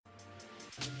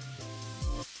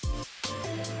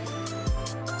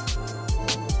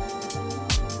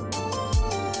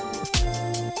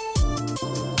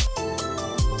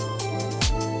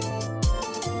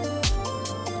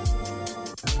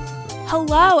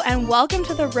Hello, and welcome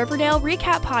to the Riverdale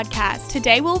Recap Podcast.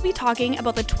 Today we'll be talking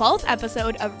about the 12th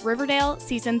episode of Riverdale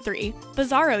Season 3,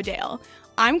 Bizarro Dale.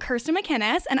 I'm Kirsten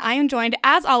McInnes, and I am joined,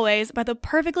 as always, by the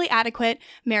perfectly adequate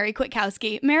Mary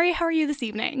Kwiatkowski. Mary, how are you this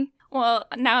evening? Well,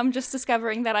 now I'm just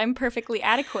discovering that I'm perfectly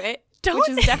adequate, which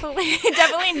is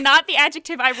definitely not the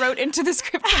adjective I wrote into the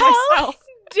script for myself.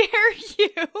 Dare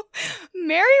you?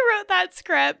 Mary wrote that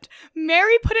script.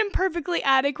 Mary put in perfectly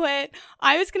adequate.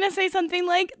 I was going to say something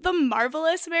like the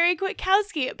marvelous Mary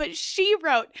Kwiatkowski, but she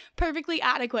wrote perfectly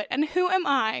adequate. And who am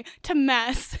I to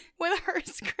mess with her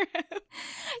script?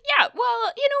 Yeah,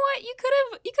 well, you know what? You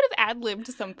could have ad-libbed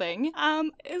something.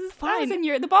 It was fine.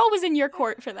 The ball was in your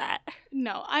court for that.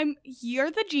 No,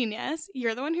 you're the genius.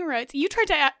 You're the one who writes. You tried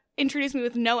to introduce me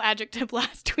with no adjective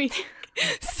last week.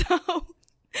 So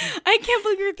I can't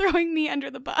believe you're throwing me under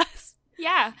the bus.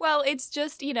 Yeah, well, it's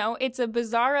just, it's a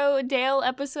Bizarro Dale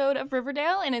episode of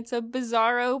Riverdale, and it's a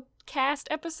Bizarro cast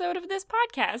episode of this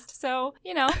podcast. So,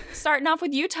 starting off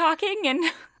with you talking and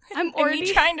I'm already and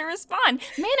me trying to respond.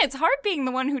 Man, it's hard being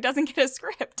the one who doesn't get a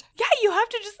script. Yeah, you have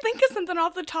to just think of something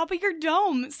off the top of your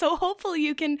dome. So hopefully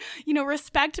you can,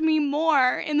 respect me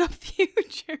more in the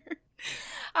future.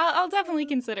 I'll definitely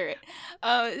consider it.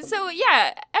 So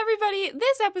yeah, everybody,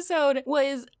 this episode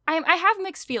was, I have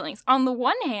mixed feelings. On the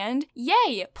one hand,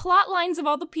 yay, plot lines of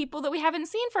all the people that we haven't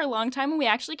seen for a long time and we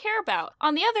actually care about.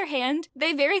 On the other hand,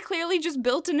 they very clearly just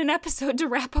built in an episode to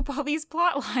wrap up all these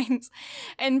plot lines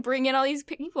and bring in all these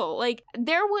people. Like,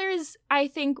 there was, I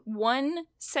think, one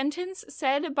sentence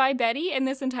said by Betty in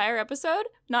this entire episode,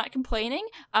 not complaining.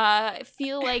 I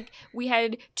feel like we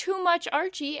had too much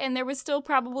Archie and there was still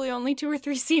probably only 2 or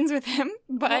 3 scenes with him,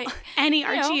 but any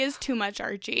Archie is too much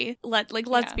Archie.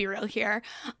 Let's be real here.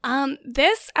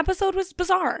 This episode was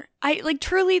bizarre.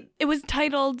 Truly, it was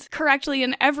titled correctly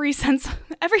in every sense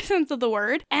of the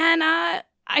word, and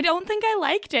I don't think I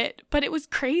liked it, but it was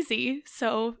crazy,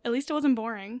 so at least it wasn't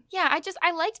boring. Yeah,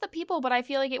 I liked the people, but I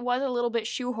feel like it was a little bit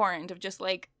shoehorned of just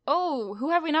like, oh,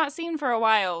 who have we not seen for a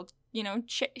while?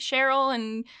 Cheryl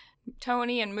and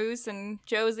Tony and Moose and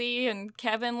Josie and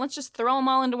Kevin, let's just throw them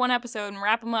all into one episode and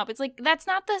wrap them up. It's like, that's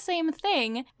not the same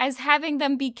thing as having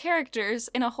them be characters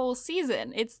in a whole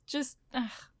season. It's just,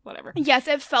 whatever. Yes,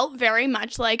 it felt very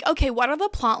much like, okay, what are the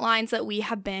plot lines that we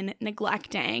have been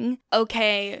neglecting?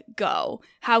 Okay, go.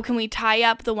 How can we tie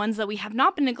up the ones that we have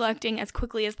not been neglecting as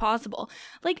quickly as possible?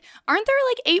 Like, aren't there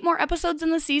 8 more episodes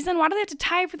in the season? Why do they have to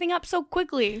tie everything up so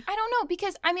quickly? I don't know,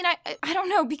 because, I don't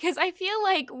know, because I feel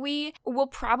like we will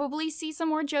probably see some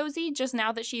more Josie just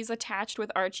now that she's attached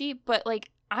with Archie, but,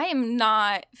 I am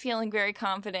not feeling very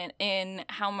confident in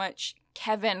how much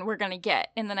Kevin we're gonna get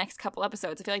in the next couple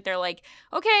episodes. I feel like they're like,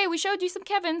 okay, we showed you some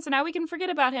Kevin, so now we can forget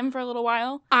about him for a little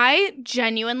while. I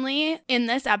genuinely, in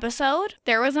this episode,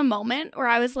 there was a moment where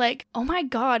I was like, oh my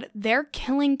god, they're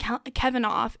killing Kevin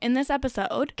off in this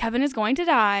episode. Kevin is going to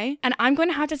die, and I'm going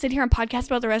to have to sit here and podcast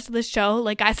about the rest of this show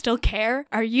like I still care.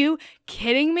 Are you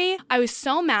kidding me? I was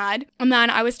so mad. And then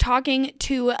I was talking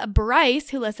to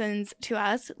Bryce, who listens to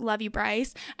us. Love you,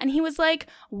 Bryce. And he was like,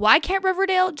 why can't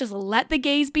Riverdale just let the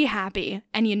gays be happy?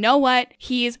 And you know what?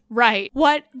 He's right.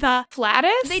 What the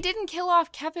flattest? They didn't kill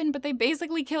off Kevin, but they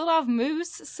basically killed off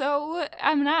Moose, so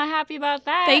I'm not happy about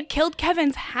that. They killed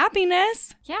Kevin's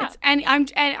happiness. Yeah. And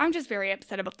I'm just very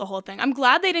upset about the whole thing. I'm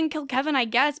glad they didn't kill Kevin, I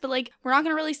guess, but we're not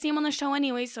going to really see him on the show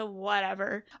anyway, so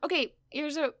whatever. Okay,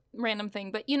 here's a random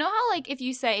thing, but you know how if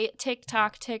you say tick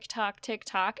tock,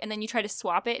 and then you try to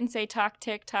swap it and say talk,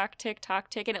 tick tock,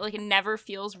 tick, and it never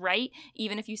feels right,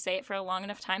 even if you say it for a long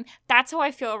enough time? That's how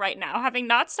I feel right now. Having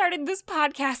not started this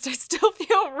podcast, I still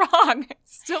feel wrong. I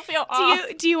still feel off.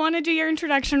 Do you want to do your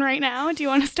introduction right now? Do you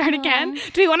want to start again?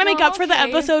 Do we want to make up for the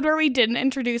episode where we didn't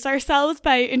introduce ourselves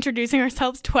by introducing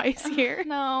ourselves twice here?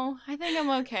 No, I think I'm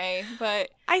okay, but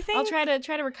I think I'll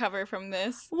try to recover from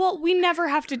this. Well, we never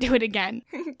have to do it again.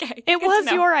 Okay. It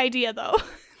was your idea, though.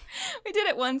 We did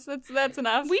it once. That's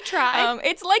enough. We tried.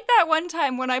 It's like that one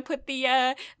time when I put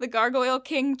the Gargoyle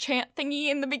King chant thingy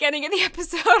in the beginning of the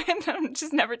episode, and I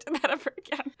just never did that ever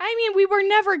again. I mean, we were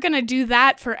never gonna do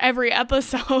that for every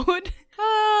episode.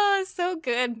 Oh, so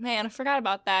good, man! I forgot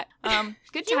about that.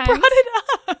 Good times. You brought it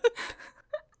up.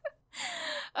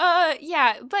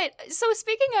 Yeah, but so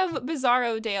speaking of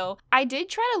Bizarro Dale, I did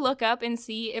try to look up and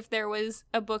see if there was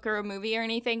a book or a movie or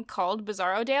anything called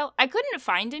Bizarro Dale. I couldn't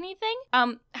find anything.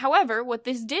 However, what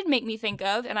this did make me think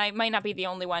of, and I might not be the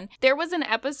only one, there was an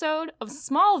episode of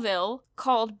Smallville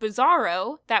called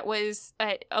Bizarro that was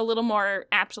a little more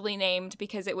aptly named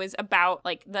because it was about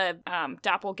the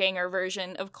doppelganger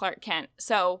version of Clark Kent.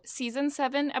 So season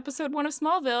 7, episode 1 of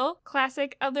Smallville,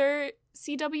 classic other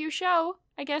CW show,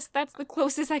 I guess that's the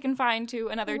closest I can find to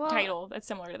another Well, title that's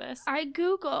similar to this. I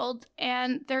googled,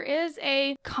 and there is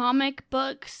a comic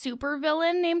book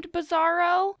supervillain named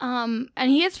Bizarro,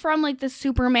 and he is from like the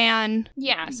Superman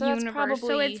Yeah, so universe. that's probably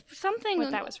so it's something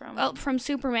what that was from. Well, from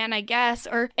Superman, I guess,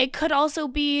 or it could also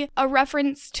be a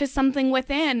reference to something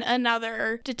within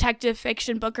another detective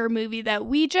fiction book or movie that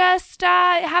we just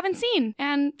haven't seen.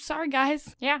 And sorry,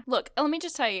 guys. Yeah, look, let me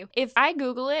just tell you, if I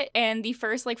Google it and the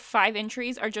first like 5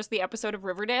 entries are just the episode of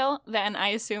Riverdale, then I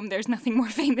assume there's nothing more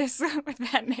famous with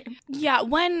that name. Yeah,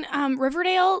 when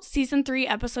Riverdale season 3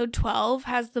 episode 12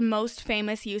 has the most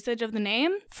famous usage of the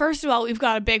name, first of all, we've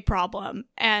got a big problem.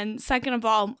 And second of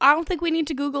all, I don't think we need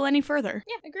to Google any further.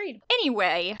 Yeah, agreed.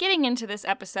 Anyway, getting into this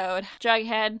episode,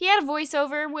 Jughead, he had a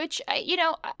voiceover, which,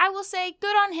 I will say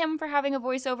good on him for having a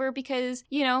voiceover because,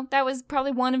 that was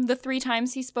probably one of the 3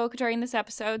 times he spoke during this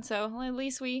episode, so at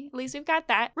least we've got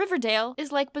that. Riverdale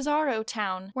is like Bizarro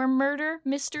Town, where murder,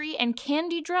 mystery, and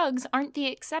candy drugs aren't the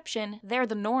exception, they're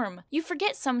the norm. You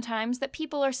forget sometimes that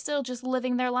people are still just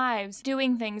living their lives,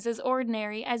 doing things as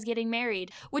ordinary as getting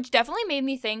married, which definitely made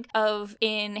me think of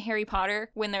in Harry Potter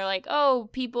when they're like, oh,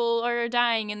 people are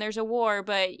dying and there's a war,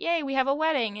 but yay, we have a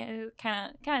wedding.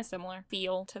 Kind of similar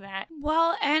feel to that.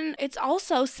 Well, and it's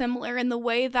also similar in the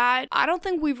way that I don't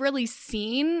think we've really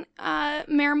seen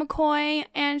Mayor McCoy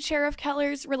and Sheriff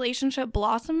Keller's relationship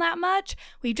blossom that much.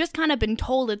 We've just kind of been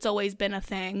told it's always been a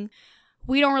thing.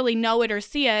 We don't really know it or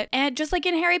see it. And just like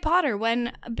in Harry Potter,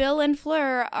 when Bill and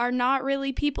Fleur are not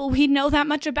really people we know that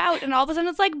much about, and all of a sudden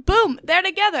it's like, boom, they're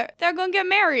together. They're going to get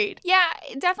married. Yeah,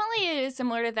 definitely it is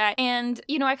similar to that. And,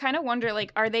 I kind of wonder,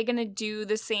 like, are they going to do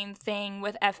the same thing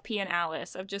with FP and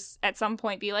Alice of just at some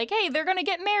point be like, hey, they're going to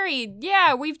get married.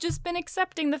 Yeah, we've just been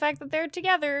accepting the fact that they're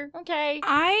together. Okay.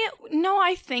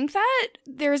 I think that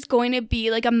there's going to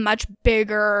be like a much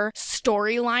bigger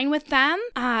storyline with them.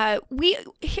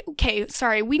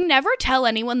 We never tell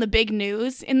anyone the big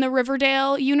news in the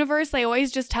Riverdale universe. They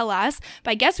always just tell us.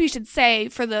 But I guess we should say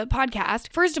for the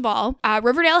podcast, first of all,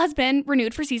 Riverdale has been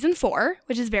renewed for season 4,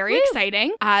 which is very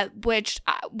exciting, which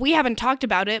we haven't talked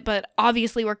about it, but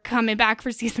obviously we're coming back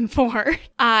for season 4.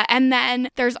 And then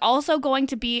there's also going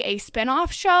to be a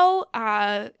spinoff show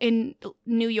in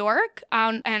New York,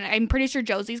 and I'm pretty sure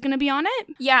Josie's going to be on it.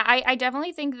 Yeah, I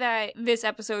definitely think that this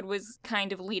episode was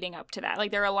kind of leading up to that.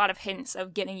 Like, there are a lot of hints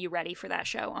of getting you ready for that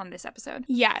show on this episode.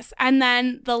 Yes. And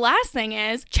then the last thing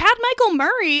is Chad Michael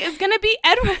Murray is going to be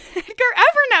Edgar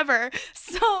Evernever.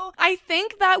 So I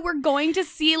think that we're going to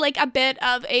see like a bit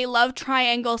of a love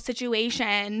triangle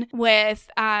situation with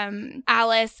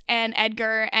Alice and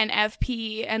Edgar and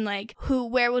FP, and like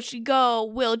where will she go?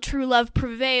 Will true love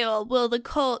prevail? Will the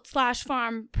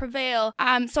cult/farm prevail?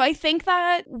 So I think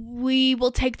that we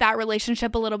will take that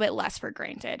relationship a little bit less for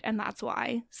granted, and that's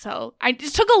why. So I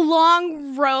just took a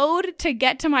long road to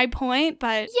get to my point,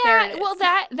 but yeah, well,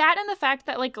 that and the fact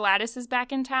that like Gladys is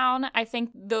back in town, I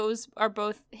think those are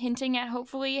both hinting at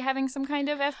hopefully having some kind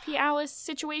of FP Alice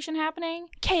situation happening.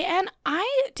 Okay, and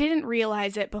I didn't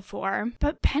realize it before,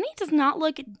 but Penny does not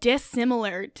look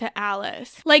dissimilar to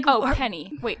Alice. Like,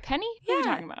 Penny. Wait, Penny? Who are you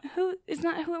talking about?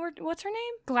 What's her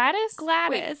name? Gladys?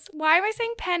 Gladys. Wait. Why am I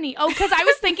saying Penny? Oh, because I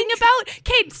was thinking about,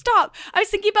 Kate, stop. I was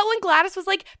thinking about when Gladys was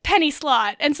like Penny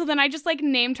Slot, and so then I just like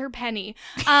named her Penny.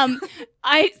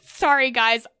 Sorry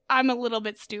guys, I'm a little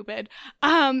bit stupid.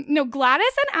 No, Gladys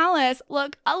and Alice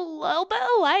look a little bit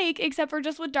alike, except for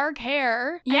just with dark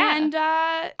hair. Yeah. And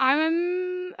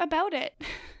I'm about it.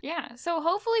 Yeah, so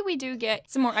hopefully we do get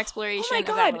some more exploration of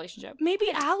that relationship. Maybe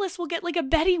Alice will get like a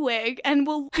Betty wig and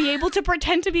will be able to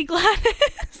pretend to be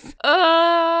Gladys.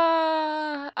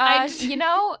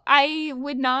 I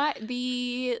would not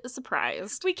be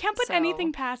surprised. We can't put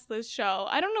anything past this show.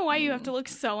 I don't know why you have to look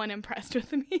so unimpressed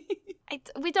with me.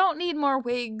 We don't need more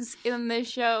wigs in this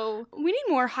show. We need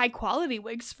more high quality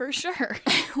wigs for sure.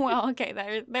 Well, okay,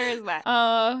 there is that.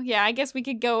 Yeah, I guess we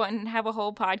could go and have a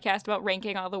whole podcast about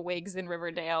ranking all the wigs in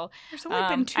Riverdale. There's only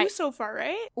been 2 so far,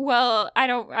 right? Well, I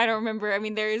don't remember. I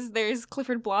mean, there's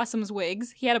Clifford Blossom's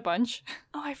wigs. He had a bunch.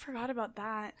 Oh, I forgot about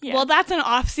that. Yeah. Well, that's an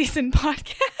off-season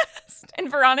podcast. And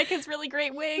Veronica's really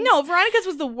great wigs. No, Veronica's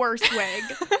was the worst wig.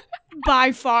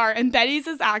 By far, and Betty's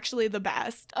is actually the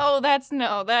best. Oh, that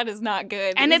is not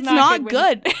good. And it's not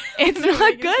good. It's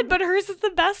not good, but hers is the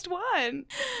best one.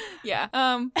 Yeah.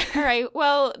 All right.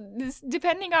 Well,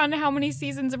 depending on how many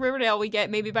seasons of Riverdale we get,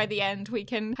 maybe by the end we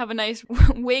can have a nice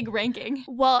wig ranking.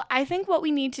 Well, I think what we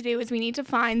need to do is we need to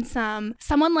find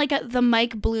someone like the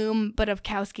Mike Bloom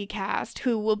Budowkowski cast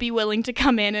who will be willing to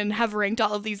come in and have ranked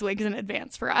all of these wigs in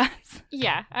advance for us.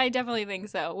 Yeah, I definitely think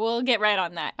so. We'll get right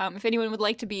on that. If anyone would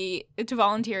like to be to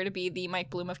volunteer to be the Mike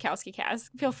Bloom of Kowski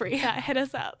Cast, feel free. Yeah, hit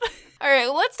us up. All right,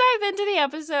 let's dive into the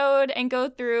episode and go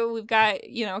through. We've got,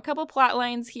 a couple plot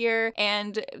lines here,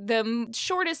 and the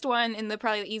shortest one and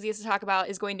probably the easiest to talk about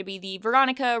is going to be the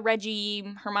Veronica, Reggie,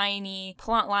 Hermione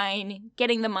plot line,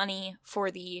 getting the money for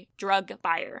the drug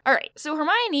buyer. All right, so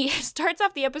Hermione starts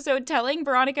off the episode telling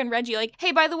Veronica and Reggie, like,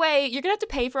 hey, by the way, you're gonna have to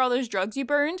pay for all those drugs you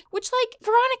burned, which, like,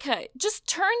 Veronica, just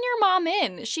turn your mom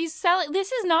in. She's selling,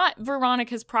 this is not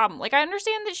Veronica's problem. Like, I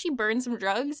understand that she burned some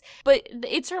drugs, but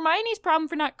it's Hermione's problem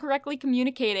for not correctly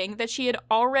communicating that she had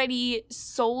already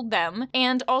sold them,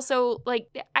 and also, like,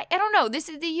 I don't know,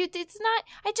 it's not,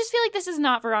 I just feel like this is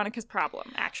not Veronica's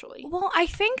problem, actually. Well, I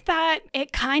think that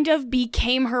it kind of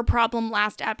became her problem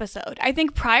last episode. I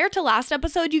think prior to last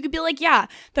episode, you could be like, yeah,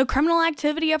 the criminal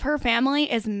activity of her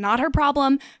family is not her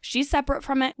problem. She's separate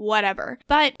from it, whatever.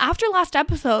 But after last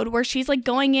episode, where she's like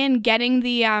going in, getting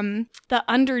the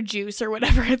underjuice or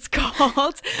whatever it's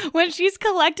called, when she's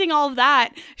collecting all of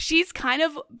that, she's kind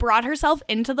of brought herself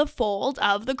into the fold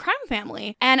of the crime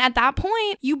family. And at that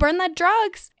point, you burn that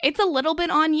drugs, it's a little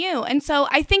bit on you. And so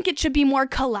I think it should be more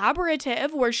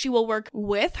collaborative, where she will work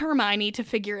with Hermione to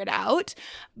figure it out.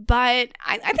 But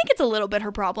I think it's a little bit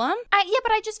her problem. Yeah,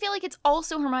 but I just feel like it's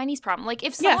also Hermione's problem. Like,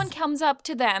 if someone comes up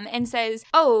to them and says,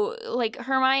 oh, like,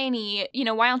 Hermione,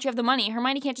 why don't you have the money?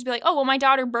 Hermione can't just be like, oh, well, my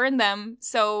daughter burned them,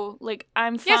 so, like,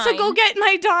 I'm fine. Yeah, so go get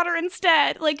my daughter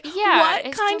instead. Like, yeah,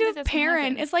 what kind of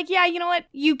parent is like, yeah, you know what?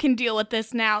 You can deal with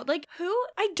this now. Like, who?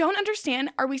 I don't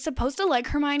understand. Are we supposed to like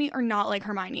Hermione or not like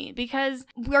Hermione? Because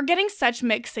we're getting such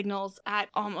mixed signals at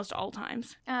almost all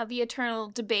times. The eternal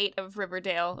debate of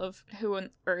Riverdale of who on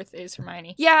earth is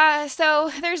Hermione. Yeah,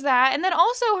 so there's that. And then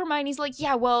also Hermione's like,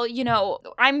 yeah, well,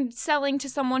 I'm selling to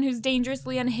someone who's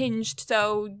dangerously unhinged,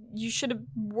 so you should have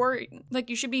worried, like,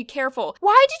 you should be careful.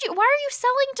 Why are you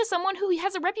selling to someone who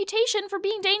has a reputation for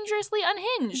being dangerously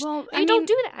unhinged? Well, I mean, don't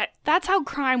do that. That's how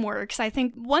crime works. I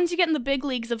think once you get in the big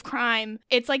leagues of crime,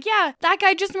 it's like, yeah, that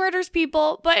guy just murders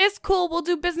people, but it's cool, we'll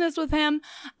do business with him.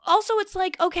 Also, it's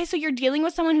like, okay, so you're dealing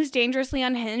with someone who's dangerously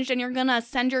unhinged and you're gonna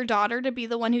send your daughter to be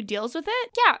the one who deals with it?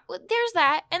 Yeah, there's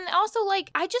that. And also,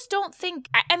 like, I just don't think,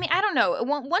 I mean, I don't know.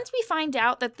 Once we find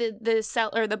out that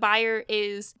the buyer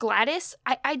is Gladys,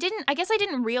 I guess I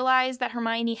didn't realize that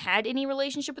Hermione had any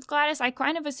relationship with Gladys. I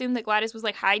kind of assumed that Gladys was,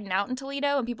 like, hiding out in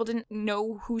Toledo and people didn't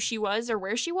know who she was or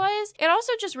where she was. It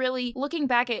also just really, looking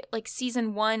back at, like,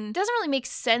 season 1, doesn't really make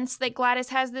sense that Gladys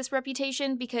has this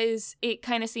reputation, because it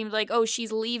kind of seemed like, oh,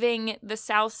 she's leaving the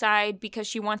South Side because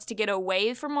she wants to get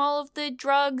away from all of the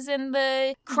drugs and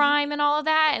the crime and all of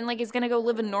that, and, like, is gonna go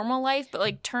live a normal life, but,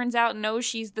 like, turns out, no,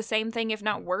 she's the same thing, if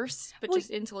not worse, but just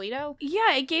in Toledo.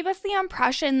 Yeah, it gave us the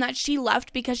impression that she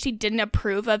left because she didn't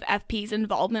approve of FP's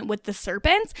involvement with the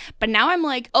serpents, but now I'm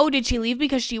like, oh, did she leave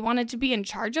because she wanted to be in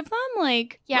charge of them?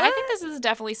 Like, yeah, what? I think this is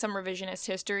definitely some revisionist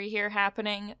history here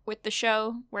happening with the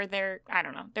show, where they're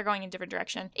going in a different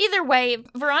direction. Either way,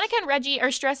 Veronica and Reggie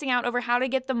are stressing out over how to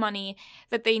get the money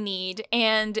that they need,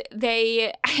 and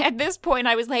they, at this point,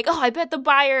 I was like, oh, I bet the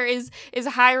buyer is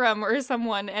Hiram or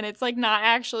someone, and it's like, not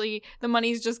actually, the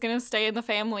money's just gonna stay in the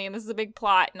family, and this is a big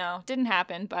plot. No, didn't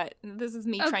happen, but this is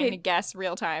me trying to guess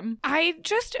real time. I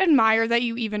just admire that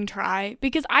you even try,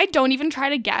 because I don't even try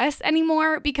to guess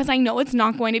anymore, because I know it's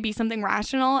not going to be something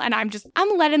rational, and I'm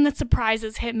letting the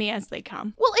surprises hit me as they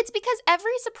come. Well, it's because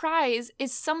every surprise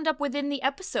is summed up within the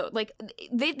episode. Like,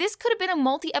 this could have been a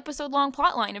multi-episode long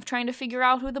plotline of trying to figure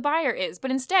out who the buyer is,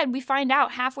 but instead we find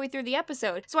out halfway through the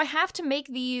episode. So I have to make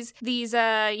these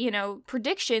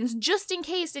predictions just in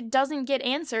case it doesn't get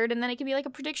answered, and then it can be like a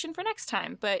prediction for next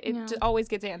time, but it always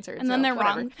gets answered. And then they're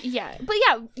wrong. Yeah. But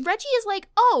yeah, Reggie is like,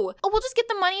 oh, we'll just get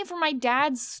the money from my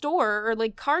dad's store or,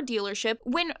 like, car dealership,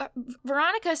 when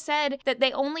Veronica said that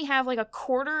they only have, like, a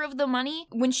quarter of the money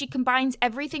when she combines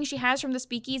everything she has from the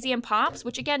Speakeasy and Pops,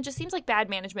 which again just seems like bad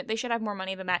management. They should have more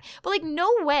money than that. But, like, no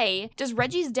way does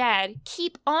Reggie's dad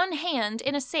keep on hand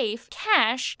in a safe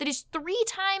cash that is 3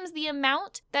 times the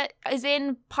amount that is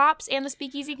in Pops and the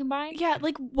Speakeasy combined. Yeah,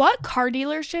 like, what car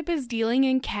dealership is dealing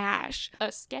in cash?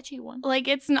 A sketchy one. Like,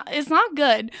 it's not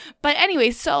good. But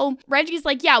anyway, so Reggie's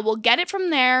like, yeah, we'll get it from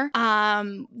there.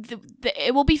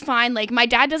 It will be fine. Like, my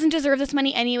dad doesn't deserve this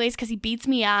money anyways because he beats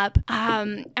me up.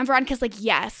 And Veronica's like,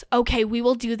 yes, okay, we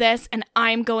will do this, and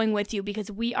I'm going with you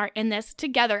because we are in this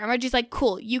together. And Reggie's like,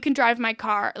 cool, you can drive my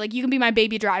car. Like, you can be my my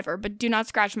baby driver, but do not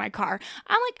scratch my car.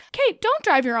 I'm like, Kate, don't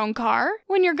drive your own car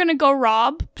when you're gonna go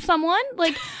rob someone.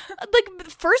 Like,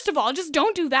 first of all, just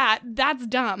don't do that. That's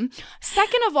dumb.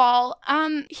 Second of all,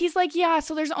 he's like, yeah,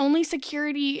 so there's only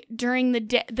security during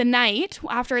the night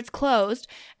after it's closed,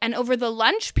 and over the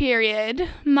lunch period,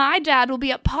 my dad will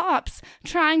be at Pops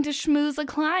trying to schmooze a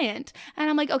client. And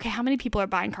I'm like, okay, how many people are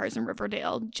buying cars in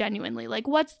Riverdale? Genuinely, like,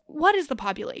 what is the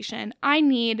population? I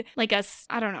need like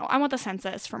I don't know. I want the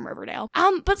census from Riverdale.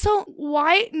 But so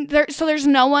why there's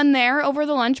no one there over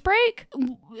the lunch break?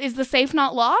 Is the safe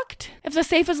not locked? If the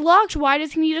safe is locked, why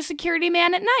does he need a security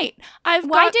man at night?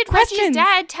 Why did questions. Reggie's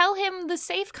dad tell him the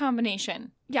safe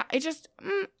combination? Yeah, it just,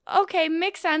 okay,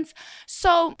 makes sense.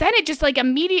 So then it just like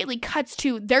immediately cuts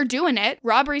to they're doing it.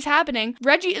 Robbery's happening.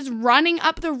 Reggie is running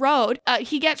up the road.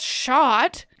 He gets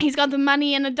shot. He's got the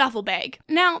money in a duffel bag.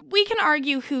 Now, we can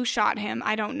argue who shot him.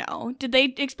 I don't know. Did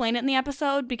they explain it in the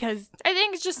episode? Because I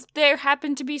think it's just there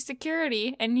happened to be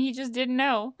security and he just didn't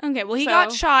know. Okay, well, he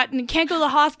got shot and he can't go to the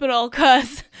hospital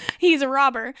because he's a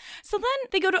robber. So then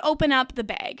they go to open up the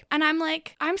bag. And I'm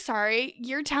like, I'm sorry,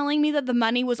 you're telling me that the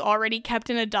money was already kept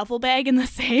in a duffel bag in the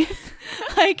safe?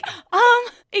 Like,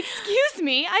 excuse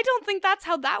me, I don't think that's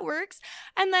how that works.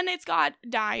 And then it's got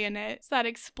dye in it, so that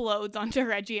explodes onto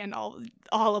Reggie and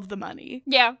all of the money.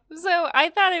 Yeah, so I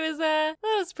thought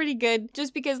it was pretty good,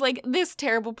 just because like this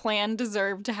terrible plan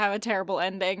deserved to have a terrible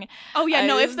ending. Oh yeah,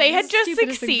 no, if they had just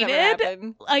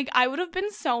succeeded, like I would have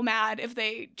been so mad if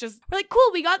they just were like, cool,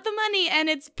 we got the money and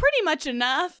it's pretty much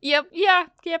enough. Yep, yeah,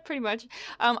 pretty much.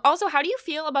 Also, how do you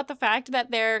feel about the fact that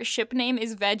their ship name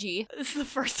is Veggie? This is the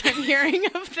first time hearing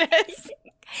of this.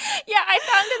 Yeah, I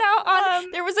found it out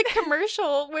on there was a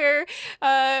commercial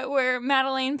where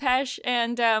Madeleine Pesch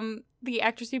and the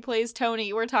actress who plays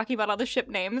Tony were talking about all the ship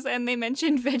names, and they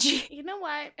mentioned Veggie. You know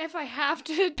what? If I have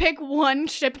to pick one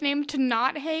ship name to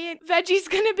not hate, Veggie's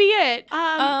gonna be it.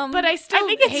 But I still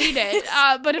hate it.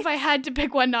 But if I had to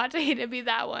pick one not to hate, it'd be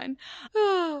that one.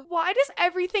 Why does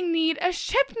everything need a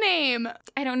ship name?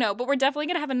 I don't know, but we're definitely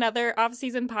gonna have another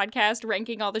off-season podcast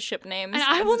ranking all the ship names. And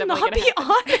I will not be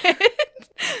on it.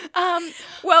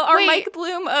 Well, our Mike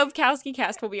Bloom of Kowski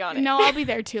Cast will be on it. No, I'll be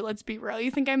there too. Let's be real.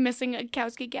 You think I'm missing a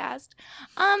Kowski Cast?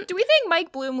 Do we think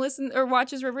Mike Bloom listens or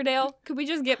watches Riverdale? Could we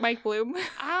just get Mike Bloom?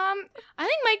 I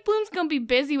think Mike Bloom's gonna be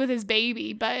busy with his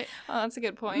baby, but that's a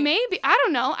good point. Maybe I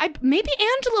don't know. Maybe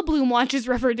Angela Bloom watches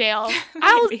Riverdale.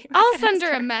 I'll send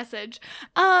her a message.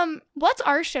 What's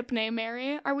our ship name,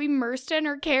 Mary? Are we Merston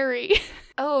or Carrie?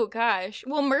 Oh gosh.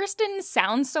 Well, Merston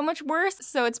sounds so much worse,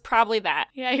 so it's probably that.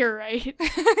 Yeah, you're right.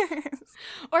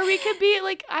 Or we could be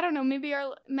like, I don't know, maybe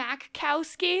our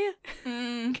Mackowski?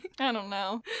 I don't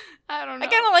know. I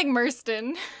kind of like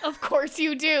Merston. Of course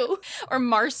you do. Or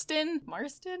Marston.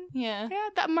 Marston? Yeah. Yeah,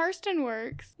 that Marston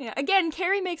works. Yeah. Again,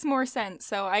 Carrie makes more sense,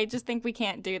 so I just think we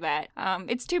can't do that.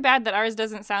 It's too bad that ours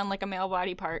doesn't sound like a male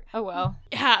body part. Oh well.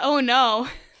 Yeah, oh no.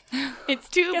 It's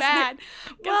too bad.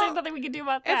 Well, there's nothing we can do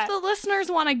about that. If the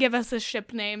listeners want to give us a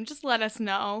ship name, just let us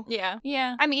know. Yeah.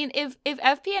 I mean, if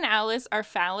FP and Alice are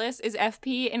phallus, is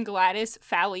FP and Gladys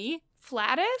Fally?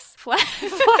 Flatus?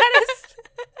 Flatus?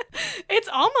 It's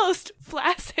almost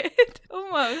flaccid.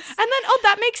 Almost. And then,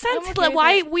 that makes sense.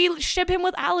 Why we ship him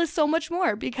with Alice so much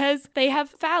more, because they have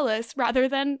phallus rather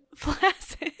than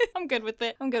flaccid. I'm good with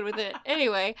it.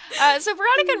 Anyway, so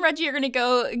Veronica and Reggie are going to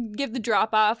go give the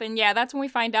drop off, and yeah, that's when we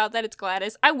find out that it's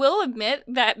Gladys. I will admit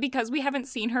that because we haven't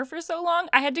seen her for so long,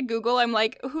 I had to Google. I'm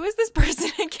like, who is this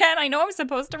person again? I know I'm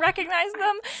supposed to recognize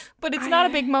them, but it's not a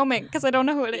big moment because I don't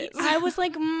know who it is. I was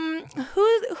like,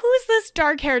 who's this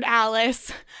dark-haired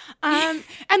Alice? And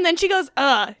then she goes,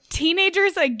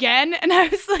 teenagers again? And I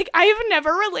was like, I have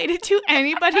never related to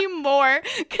anybody more,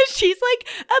 because she's like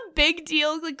a big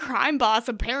deal, like crime boss,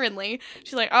 apparently.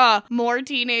 She's like, more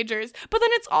teenagers. But then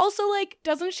it's also like,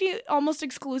 doesn't she almost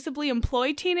exclusively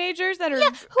employ teenagers that are who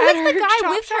is the guy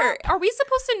with her? Are we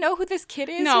supposed to know who this kid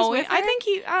is? No, I think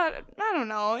I don't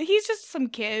know. He's just some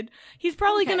kid. He's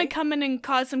probably gonna come in and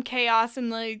cause some chaos in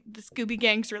like the Scooby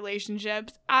Gang's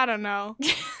relationships. I don't know.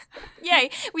 Yay.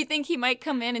 We think he might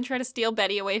come in and try to steal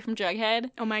Betty away from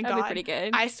Jughead. Oh my God. That'd be pretty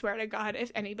good. I swear to God,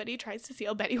 if anybody tries to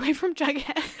steal Betty away from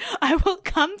Jughead, I will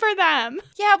come for them.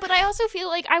 Yeah, but I also feel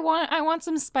like I want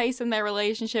some spice in their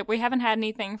relationship. We haven't had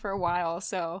anything for a while,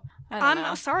 so I don't know.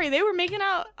 I'm sorry, they were making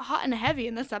out hot and heavy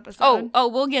in this episode. Oh,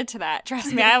 we'll get to that.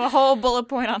 Trust me, I have a whole bullet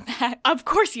point on that. Of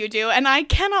course you do, and I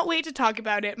cannot wait to talk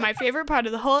about it. My favorite part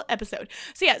of the whole episode.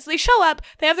 So yeah, so they show up,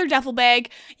 they have their duffel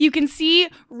bag. You can see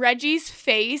Reggie's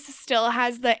face still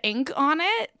has the ink on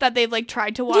it that they've like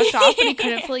tried to wash off, but he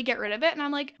couldn't fully get rid of it. And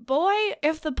I'm like, boy,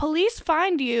 if the police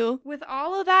find you with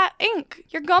all of that ink,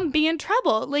 you're gonna be in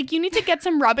trouble. Like, you need to get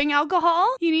some rubbing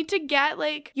alcohol. You need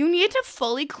to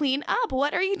fully clean up.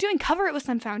 What are you doing? Cover it with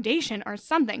some foundation or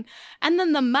something. And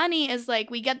then the money is like,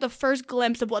 we get the first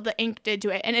glimpse of what the ink did to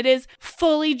it, and it is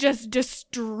fully just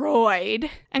destroyed.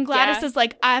 And Gladys is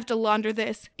like, I have to launder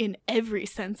this in every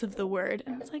sense of the word.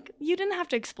 And it's like, you didn't have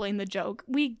to explain the joke.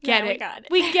 We get it.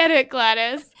 We get it,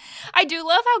 Gladys. I do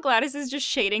love how Gladys is just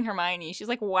shading Hermione. She's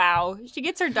like, wow, she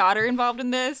gets her daughter involved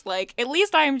in this. Like, at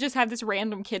least I just have this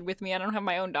random kid with me. I don't have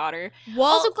my own daughter. Well,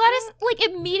 also, Gladys, like,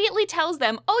 immediately tells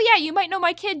them, oh, yeah, you might know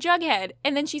my kid, Jughead.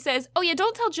 And then she says, oh, yeah,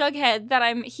 don't tell Jughead that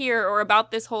I'm here or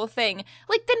about this whole thing.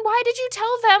 Like, then why did you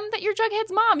tell them that you're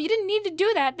Jughead's mom? You didn't need to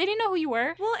do that. They didn't know who you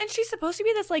were. Well, and she's supposed to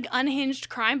be this, like, unhinged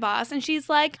crime boss, and she's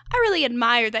like, I really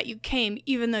admire that you came,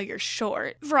 even though you're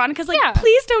short. Veronica's like,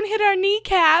 please don't hit our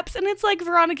kneecaps. And it's like,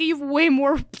 Veronica, you have way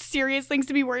more serious things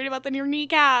to be worried about than your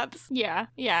kneecaps. Yeah.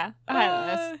 I don't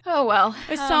know. Oh, well.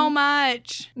 There's so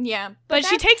much. Yeah. But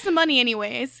she takes the money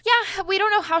anyways. Yeah, we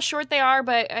don't know how short they are,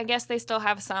 but I guess they still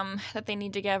have some that they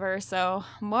need to give her, so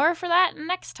more for that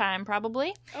next time,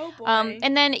 probably. Oh, boy.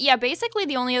 And then, yeah, basically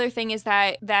the only other thing is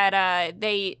that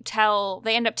they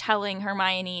end up telling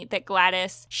Hermione that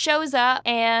Gladys shows up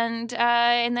and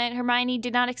that Hermione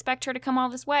did not expect her to come all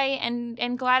this way,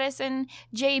 and Gladys and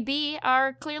JB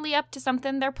are clearly up to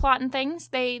something. They're plotting things.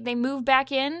 They move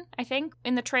back in, I think,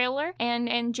 in the trailer,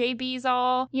 and JB's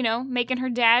all, making her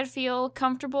dad feel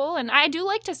comfortable, and I do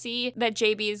like to see that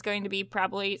JB is going to be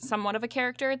probably somewhat of a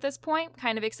character at this point.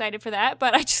 Kind of excited for that,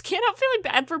 but I just can't help feeling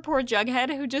bad for poor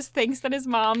Jughead, who just thinks that his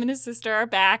mom and his sister are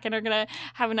back and are gonna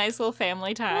have a nice little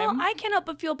family time. Well, I can't help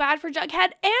but feel bad for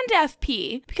Jughead and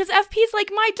FP, because FP's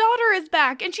like, my daughter is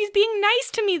back, and she's being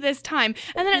nice to me this time.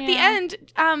 And then at the end,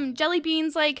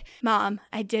 Jellybean's like, Mom,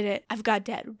 I did it. I've got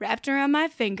Dad wrapped around my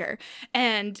finger.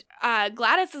 And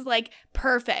Gladys is like,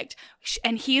 perfect.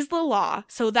 And he's the law,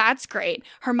 so that's great.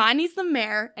 Hermione's the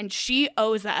mayor, and she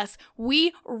owes us.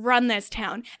 We run this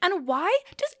town. And why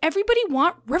does everybody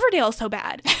want Riverdale so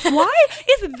bad? Why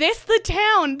is this the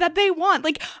town that they want?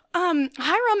 Like,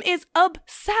 Hiram is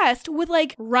obsessed with,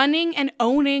 like, running and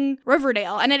owning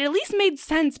Riverdale. And it at least made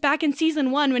sense back in season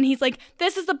 1 when he's like,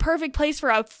 this is the perfect place for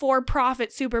a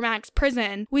for-profit Supermax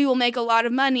prison. We will make a lot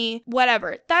of money,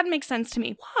 whatever. That makes sense to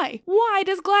me. Why? Why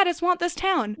does Gladys want this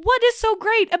town? What is so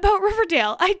great about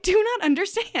Riverdale? I do not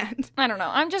understand. I don't know.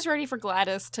 I'm just ready for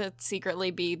Gladys to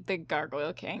secretly be the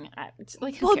Gargoyle King.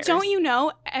 Who cares? Don't you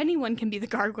know? Anyone can be the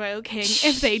Gargoyle King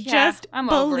if they just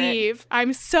believe.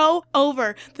 I'm so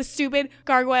over the stupid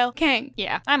Gargoyle King.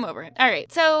 Yeah, I'm over it. All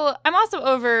right. So I'm also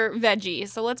over Veggie.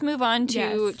 So let's move on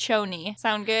to Choni.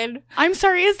 Sound good? I'm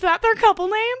sorry, is that their couple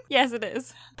name? Yes, it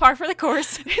is. Par for the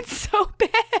course. It's so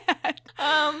bad.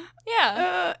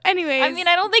 Yeah. Anyways. I mean,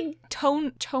 I don't think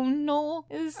tonal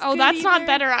is Oh, that's either. Not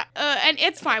better. And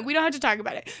it's fine. We don't have to talk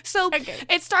about it. So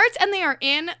It starts and they are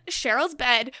in Cheryl's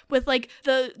bed with like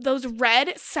those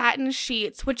red satin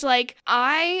sheets, which like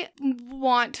I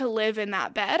want to live in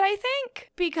that bed, I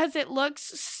think, because it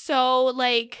looks so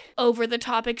like over the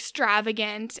top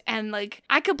extravagant, and like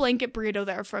I could blanket burrito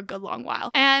there for a good long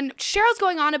while. And Cheryl's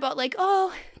going on about like,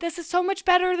 oh, this is so much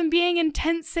better than being in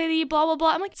Tent City, blah, blah,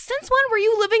 blah. I'm like, since when were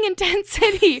you living in Tent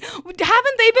City?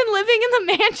 Haven't they been living in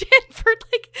the mansion for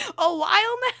like a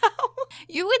while now?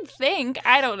 You would think.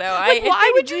 I don't know. Like,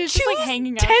 why would you choose like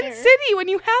hanging out Tent there. City when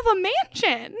you have a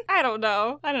mansion? I don't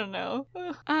know.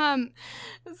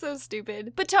 It's so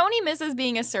stupid. But Toni misses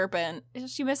being a serpent.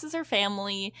 She misses her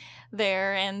family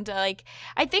there, and like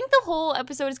I think the whole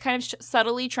episode is kind of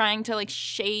subtly trying to like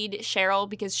shade Cheryl,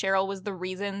 because Cheryl was the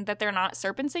reason that they're not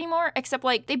serpents anymore, except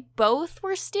like they both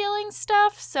were stealing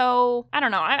stuff. So I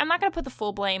don't know. I'm not gonna put the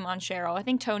full blame on Cheryl. I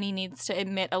think Toni needs to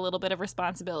admit a little bit of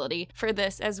responsibility for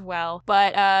this as well.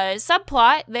 But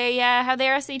subplot, they have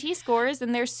their SAT scores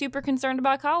and they're super concerned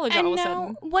about college all of a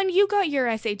sudden. When you got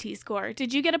your SAT score,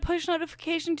 did you get a push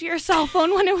notification to your cell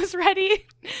phone when it was ready?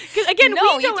 Because again,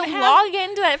 no, you have to log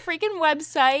into that freaking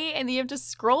website and you have to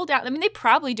scroll down. I mean, they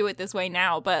probably do it this way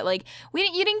now, but like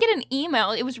you didn't get an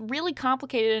email. It was really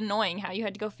complicated and annoying how you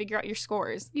had to go figure out your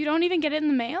scores. You don't even get it in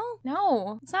the mail?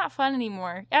 No, it's not fun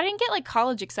anymore. I didn't get like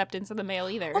college acceptance in the mail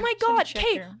either. Oh my god,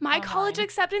 Kate, my college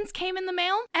acceptance came in the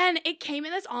mail, and it came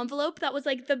in this envelope that was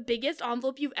like the biggest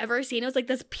envelope you've ever seen. It was like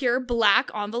this pure black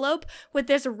envelope with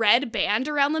this red band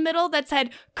around the middle that said,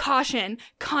 "Caution,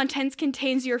 contents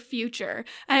contains your future."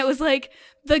 And it was like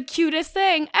the cutest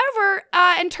thing ever.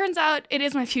 And turns out it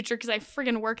is my future because I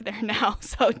friggin' work there now.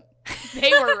 So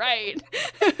they were right.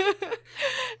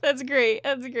 That's great.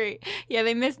 That's great. Yeah,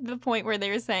 they missed the point where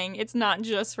they were saying it's not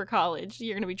just for college.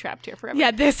 You're going to be trapped here forever. Yeah,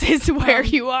 this is where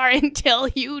you are until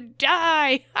you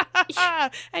die.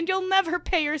 And you'll never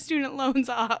pay your student loans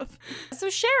off. So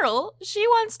Cheryl, she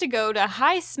wants to go to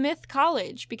Highsmith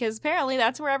College because apparently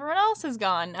that's where everyone else has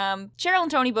gone. Cheryl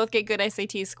and Tony both get good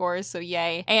SAT scores, so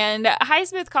yay. And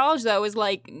Highsmith College, though, is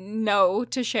like no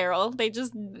to Cheryl.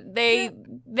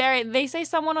 They say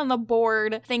someone on the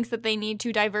board thinks that they need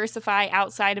to diversify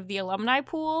outside of the alumni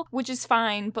pool, which is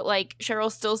fine, but like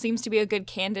Cheryl still seems to be a good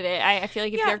candidate. I feel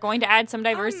like if they're going to add some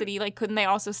diversity, like couldn't they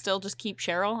also still just keep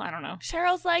Cheryl? I don't know.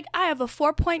 Cheryl's like, I have a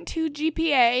 4.2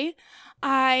 GPA.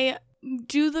 I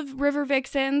do the River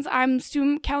Vixens. I'm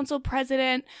student council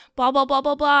president, blah, blah, blah,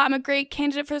 blah, blah. I'm a great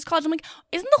candidate for this college. I'm like,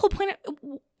 isn't the whole point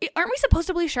aren't we supposed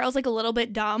to believe Cheryl's like a little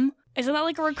bit dumb? Isn't that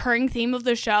like a recurring theme of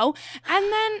the show? And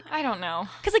then I don't know.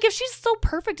 Because like if she's so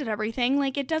perfect at everything,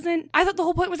 like it doesn't. I thought the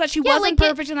whole point was that she wasn't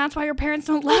perfect, and that's why her parents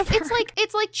don't love her.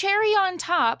 It's like cherry on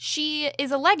top. She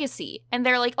is a legacy, and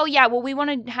they're like, oh yeah, well we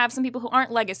want to have some people who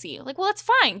aren't legacy. Like, well that's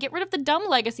fine. Get rid of the dumb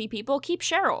legacy people. Keep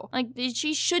Cheryl. Like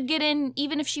she should get in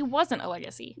even if she wasn't a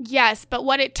legacy. Yes, but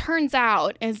what it turns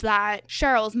out is that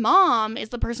Cheryl's mom is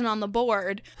the person on the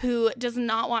board who does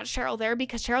not want Cheryl there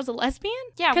because Cheryl's a lesbian.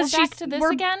 Yeah, we're back to this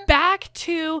again. Back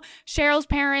to Cheryl's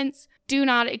parents do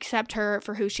not accept her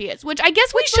for who she is, which I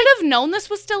guess we should have known this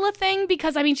was still a thing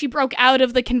because, I mean, she broke out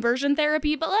of the conversion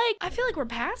therapy, but, like, I feel like we're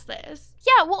past this.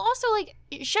 Yeah, well, also, like,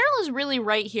 Cheryl is really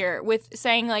right here with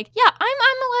saying, like, yeah, I'm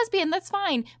a lesbian, that's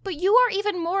fine, but you are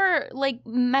even more, like,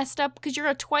 messed up because you're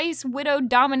a twice widowed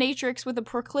dominatrix with a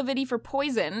proclivity for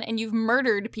poison and you've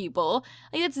murdered people.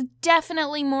 Like, it's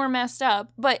definitely more messed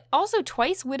up, but also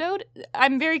twice widowed?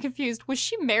 I'm very confused. Was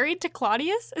she married to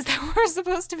Claudius? Is that what we're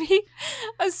supposed to be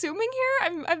assuming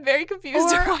here? I'm very confused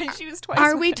why she was twice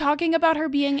widowed. Are we talking about her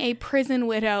being a prison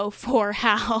widow for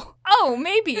Hal? Oh,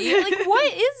 maybe. Like,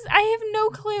 what is... I have no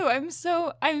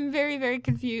clue. I'm very, very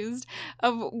confused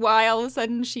of why all of a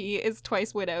sudden she is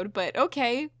twice widowed, but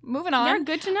okay, moving on. Yeah,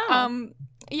 good to know.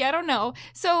 Yeah, I don't know.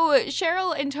 So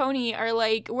Cheryl and Tony are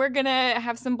like, we're gonna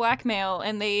have some blackmail,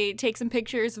 and they take some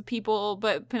pictures of people,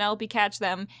 but Penelope catch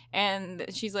them, and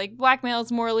she's like, blackmail is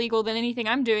more illegal than anything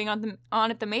I'm doing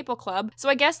on at the Maple Club. So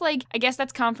I guess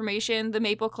that's confirmation. The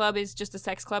Maple Club is just a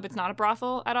sex club. It's not a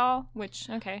brothel at all, which,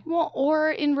 okay. Well,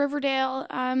 or in Riverdale,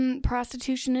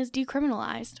 prostitution is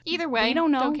decriminalized. Either way, we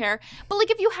don't know. Don't care. But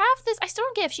like, if you have this, I still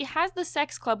don't get if she has the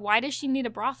sex club, why does she need a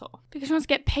brothel? Because she wants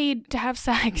to get paid to have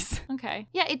sex. Okay.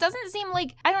 Yeah, it doesn't seem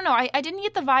like, I don't know, I didn't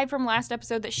get the vibe from last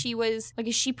episode that she was, like,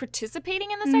 is she participating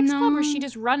in the sex club or is she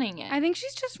just running it? I think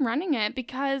she's just running it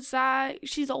because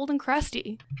she's old and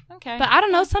crusty. Okay. But I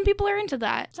don't know, some people are into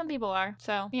that. Some people are,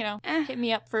 so, you know, hit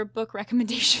me up for book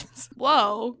recommendations.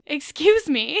 Whoa. Excuse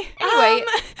me. Anyway.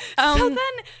 So then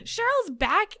Cheryl's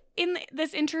back in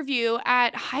this interview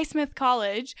at Highsmith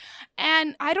College,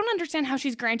 and I don't understand how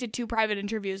she's granted 2 private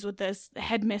interviews with this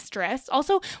headmistress.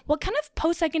 Also, what kind of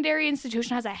post-secondary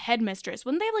institution has a headmistress?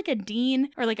 Wouldn't they have like a dean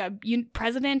or like a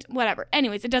president? Whatever.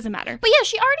 Anyways, it doesn't matter. But yeah,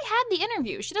 she already had the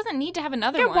interview. She doesn't need to have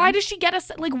another one. Why does she get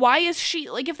why is she,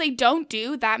 like, if they don't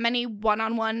do that many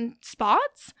one-on-one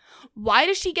spots, why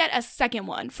does she get a second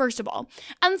one, first of all?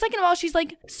 And second of all, she's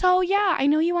like, so yeah, I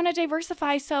know you want to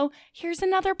diversify, so here's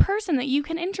another person that you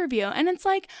can interview. And it's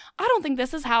like, I don't think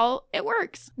this is how it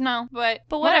works. No, but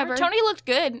whatever. Tony looked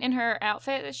good in her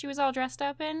outfit that she was all dressed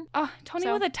up in.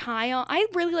 Tony with a tie on. I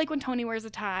really like when Tony wears a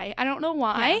tie. I don't know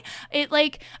why. Yeah.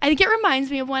 I think it reminds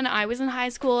me of when I was in high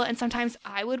school and sometimes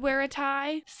I would wear a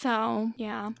tie. So,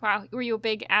 yeah. Wow. Were you a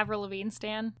big Avril Lavigne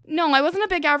stan? No, I wasn't a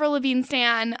big Avril Lavigne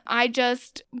stan. I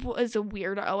just was a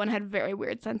weirdo and had a very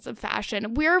weird sense of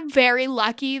fashion. We're very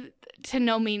lucky to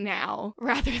know me now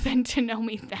rather than to know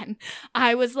me then.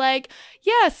 I was like,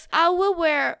 yes, I will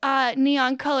wear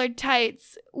neon colored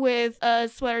tights with a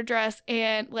sweater dress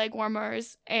and leg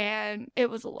warmers, and it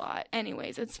was a lot.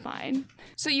 Anyways, it's fine.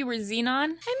 So you were Xenon?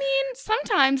 I mean,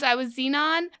 sometimes I was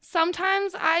Xenon.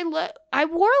 Sometimes I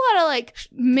wore a lot of like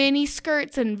mini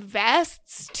skirts and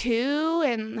vests too,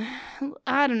 and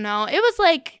I don't know. It was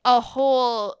like a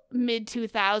whole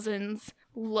mid-2000s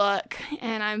look,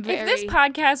 and I'm very... If this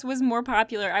podcast was more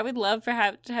popular, I would love to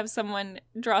have someone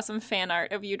draw some fan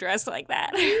art of you dressed like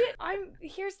that.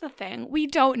 Here's the thing. We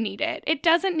don't need it. It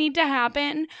doesn't need to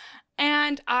happen.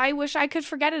 and I wish I could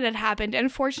forget it had happened.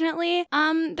 Unfortunately,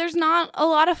 there's not a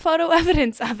lot of photo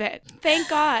evidence of it. Thank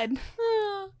God.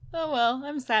 Oh well,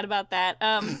 I'm sad about that.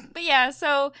 But yeah,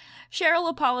 so Cheryl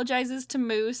apologizes to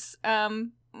Moose,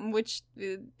 which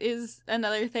is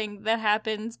another thing that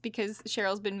happens because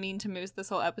Cheryl's been mean to Moose this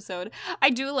whole episode. I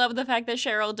do love the fact that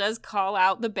Cheryl does call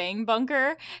out the bang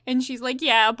bunker, and she's like,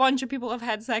 yeah, a bunch of people have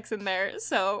had sex in there,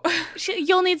 so...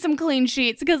 You'll need some clean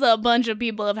sheets because a bunch of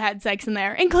people have had sex in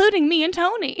there, including me and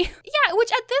Tony. Yeah,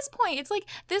 which at this point, it's like,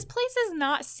 this place is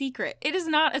not secret. It is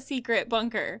not a secret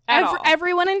bunker at all.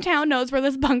 Everyone in town knows where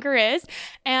this bunker is,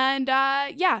 and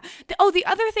yeah. The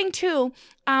other thing, too,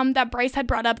 that Bryce had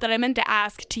brought up that I meant to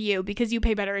ask to you because you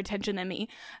pay better attention than me.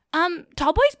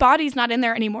 Tallboy's body's not in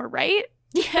there anymore, right?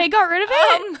 Yeah. They got rid of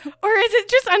it? Or is it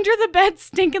just under the bed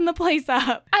stinking the place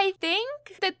up? I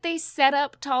think that they set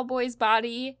up Tallboy's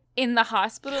body in the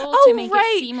hospital to make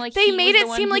it seem like they made it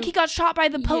seem like he got shot by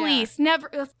the police. Yeah.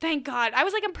 Never. Thank God. I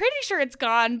was like, I'm pretty sure it's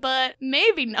gone, but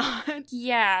maybe not.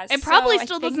 Yeah. It probably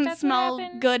still doesn't smell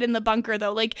good in the bunker,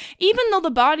 though. Like, even though the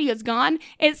body is gone,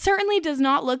 it certainly does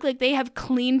not look like they have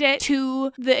cleaned it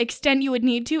to the extent you would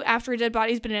need to after a dead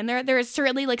body's been in there. There is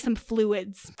certainly like some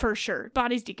fluids for sure.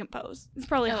 Bodies decompose. It's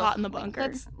probably hot in the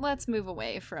bunker. Let's move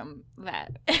away from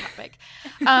that topic.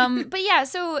 But yeah,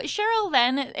 so Cheryl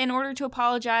then, in order to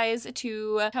apologize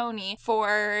to Tony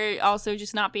for also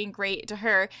just not being great to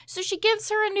her, so she gives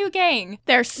her a new gang.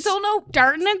 They're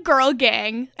starting a girl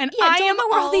gang, and I don't know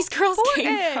where all these girls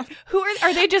came from. Who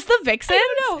are they? Just the vixens?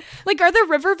 I don't know. Like, are the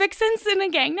river vixens in a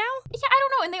gang now? Yeah, I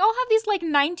don't know. And they all have these like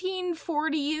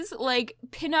 1940s like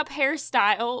pinup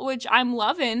hairstyle, which I'm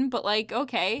loving, but like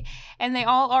okay. And they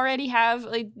all already have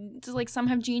like some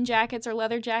have jean jackets or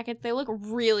leather jackets. They look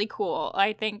really cool.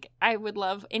 I think I would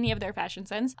love any of their fashion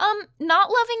sense. Not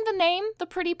loving the name, the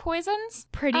Pretty Poisons.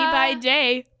 Pretty by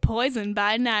day, poison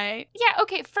by night. Yeah,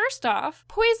 okay, first off,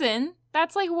 poison,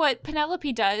 that's like what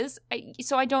Penelope does,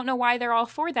 so I don't know why they're all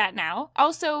for that now.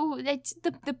 Also, it's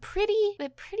the pretty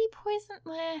poison.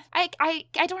 I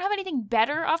don't have anything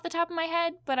better off the top of my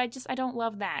head, but I don't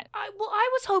love that. I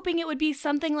was hoping it would be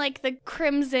something like the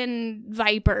Crimson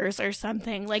Vipers or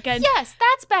something yes,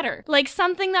 that's better. Like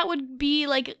something that would be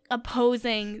like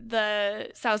opposing the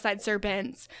Southside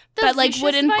Serpents, The but like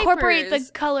would incorporate Vipers.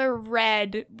 the color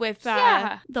red with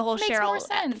the whole makes Cheryl more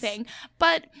sense. thing.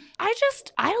 But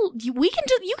you can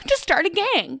just start a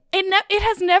gang. It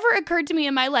has never occurred to me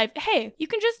in my life, hey, you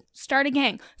can just start a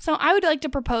gang. So I would like to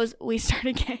propose we start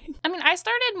a gang. I mean, I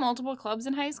started multiple clubs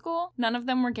in high school. None of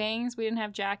them were gangs. We didn't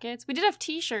have jackets. We did have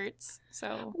t-shirts,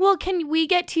 so. Well, can we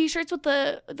get t-shirts with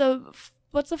the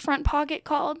what's the front pocket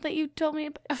called that you told me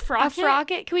about? A frocket? A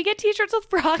frocket? Can we get t-shirts with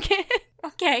frocket?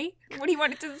 Okay. What do you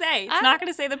want it to say? It's not going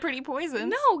to say the Pretty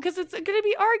Poisons. No, because it's going to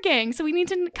be our gang. So we need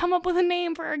to come up with a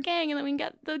name for our gang, and then we can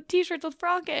get the t-shirts with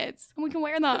frockets, and we can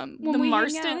wear them when we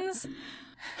Marstons?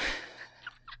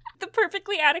 The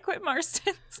perfectly adequate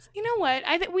Marstons. You know what?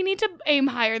 I think we need to aim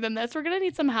higher than this. We're going to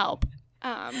need some help.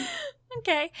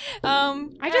 Okay.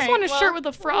 I just want a shirt with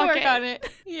a frocket. We'll work on it.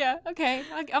 Yeah, okay.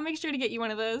 I'll make sure to get you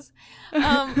one of those.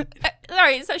 All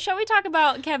right, so shall we talk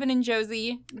about Kevin and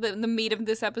Josie, the meat of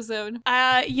this episode?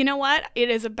 You know what? It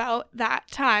is about that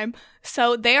time.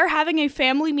 So they are having a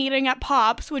family meeting at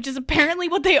Pop's, which is apparently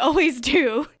what they always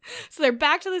do. So they're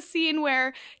back to the scene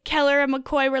where Keller and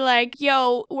McCoy were like,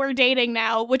 yo, we're dating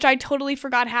now, which I totally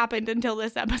forgot happened until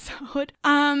this episode.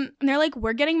 And they're like,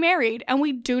 we're getting married and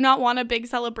we do not want a big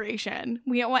celebration.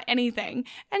 We don't want anything.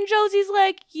 And Josie's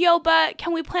like, yo, but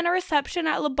can we plan a reception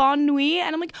at Le Bon Nuit?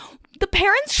 And I'm like, the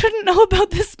parents shouldn't know about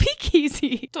the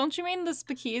speakeasy. Don't you mean the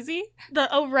speakeasy?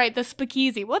 The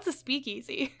speakeasy. What's a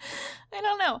speakeasy? I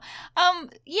don't know.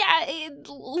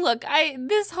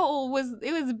 This whole was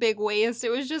a big waste. It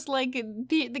was just like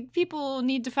the people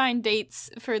need to find dates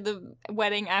for the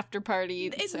wedding after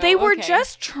party. So, they were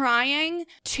just trying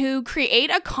to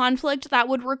create a conflict that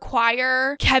would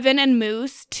require Kevin and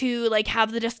Moose to like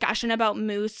have the discussion about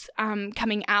Moose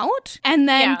coming out, and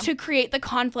then to create the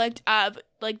conflict of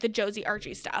like the Josie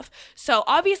Archie stuff. So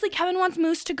obviously Kevin wants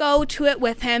Moose to go to it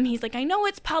with him. He's like, I know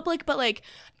it's public, but like,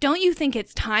 don't you think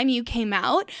it's time you came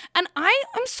out? And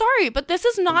I'm sorry, but this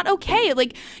is not okay.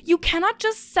 Like, you cannot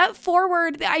just set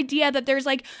forward the idea that there's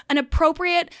like an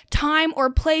appropriate time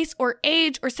or place or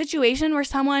age or situation where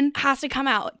someone has to come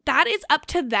out. That is up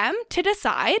to them to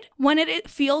decide when it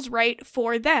feels right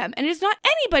for them. And it's not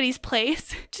anybody's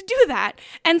place to do that.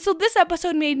 And so this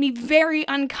episode made me very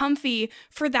uncomfy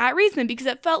for that reason, because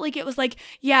it felt like it was like,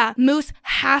 yeah, Moose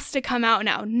has to come out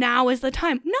now. Now is the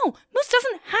time. No, Moose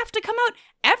doesn't have to come out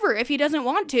ever if he doesn't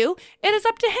want to. It is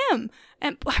up to him.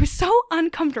 And I was so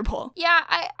uncomfortable. Yeah,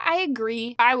 I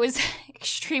agree. I was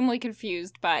extremely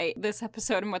confused by this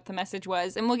episode and what the message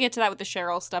was. And we'll get to that with the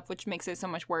Cheryl stuff, which makes it so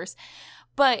much worse.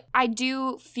 But I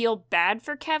do feel bad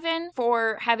for Kevin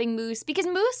for having Moose, because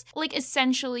Moose, like,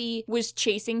 essentially was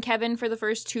chasing Kevin for the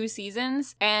first 2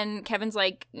 seasons. And Kevin's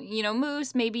like, you know,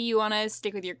 Moose, maybe you want to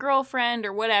stick with your girlfriend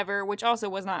or whatever, which also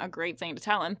was not a great thing to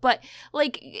tell him. But,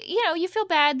 like, you know, you feel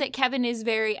bad that Kevin is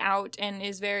very out and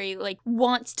is very, like,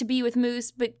 wants to be with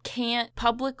Moose, but can't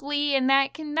publicly. And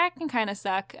that can kind of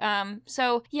suck.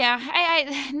 So, yeah,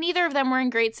 I neither of them were in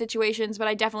great situations, but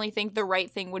I definitely think the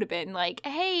right thing would have been, like,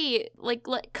 hey, like,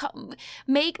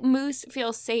 make Moose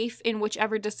feel safe in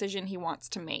whichever decision he wants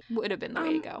to make would have been the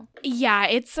way to go. Yeah,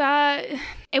 it's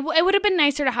it would have been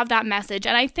nicer to have that message.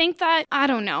 And I think that, I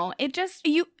don't know, it just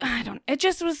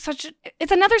was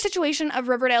it's another situation of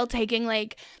Riverdale taking,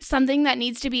 like, something that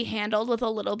needs to be handled with a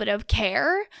little bit of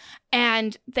care,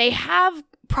 and they have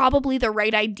probably the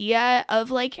right idea of,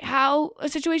 like, how a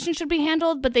situation should be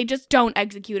handled, but they just don't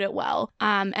execute it well.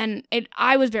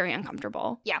 I was very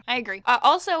uncomfortable. Yeah, I agree.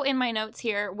 Also in my notes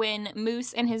here, when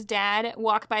Moose and his dad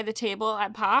walk by the table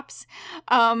at Pops,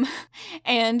 and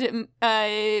Mrs.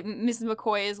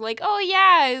 McCoy is like, oh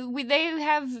yeah, they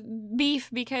have beef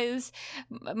because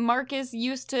Marcus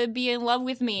used to be in love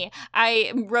with me.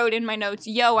 I wrote in my notes,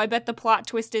 yo, I bet the plot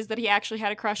twist is that he actually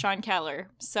had a crush on Keller.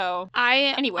 So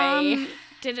anyway,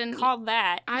 called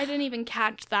that. I didn't even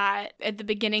catch that at the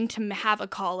beginning to have a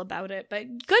call about it,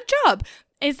 but good job.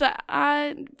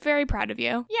 Very proud of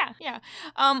you. Yeah.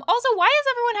 Also, why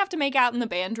does everyone have to make out in the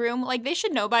band room? Like, they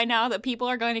should know by now that people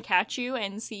are going to catch you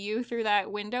and see you through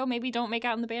that window. Maybe don't make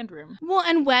out in the band room. Well,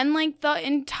 and when, like, the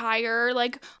entire,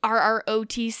 like,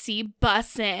 RROTC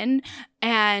bus in,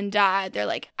 and they're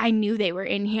like, I knew they were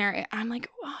in here. I'm like,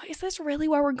 oh, is this really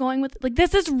where we're going with, like,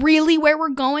 this is really where we're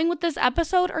going with this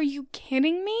episode? Are you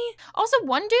kidding me? Also,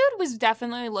 one dude was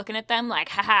definitely looking at them like,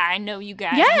 haha, I know you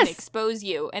guys. Yes. I'm gonna expose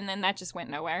you. And then that just went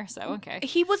nowhere. So, okay.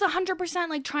 He was 100%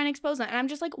 like trying to expose them. And I'm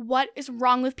just like, what is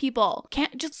wrong with people?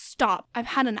 Can't just stop. I've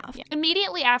had enough. Yeah.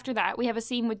 Immediately after that, we have a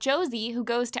scene with Josie, who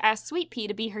goes to ask Sweet Pea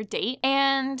to be her date.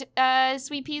 And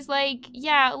Sweet Pea's like,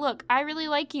 yeah, look, I really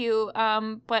like you,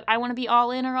 but I want to be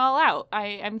all in or all out.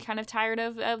 I'm kind of tired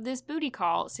of this booty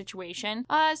call situation.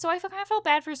 So I kind of felt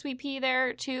bad for Sweet Pea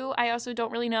there too. I also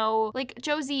don't really know, like,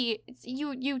 Josie,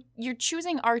 you're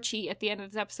choosing Archie at the end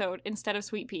of this episode instead of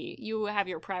Sweet Pea. You have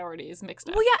your priorities mixed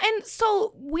up. Well, yeah, and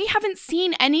so we haven't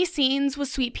seen any scenes with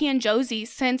Sweet Pea and Josie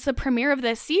since the premiere of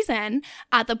this season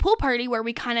at the pool party, where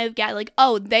we kind of get like,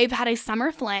 oh, they've had a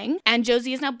summer fling and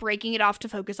Josie is now breaking it off to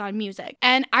focus on music.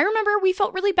 And I remember we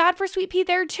felt really bad for Sweet Pea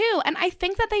there too. And I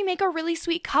think that they make a really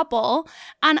sweet couple,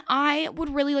 and I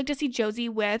would really like to see Josie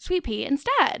with Sweet Pea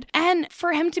instead. And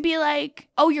for him to be like,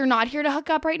 oh, you're not here to hook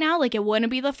up right now? Like, it wouldn't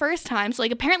be the first time. So,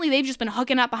 like, apparently they've just been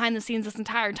hooking up behind the scenes this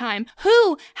entire time.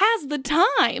 Who has the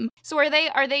time? So are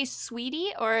they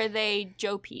Sweetie or are they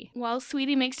Jopie? Well,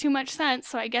 Sweetie makes too much sense,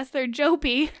 so I guess they're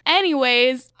Jopie.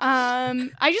 Anyways,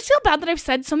 I just feel bad that I've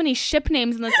said so many ship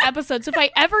names in this episode, so if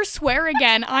I ever swear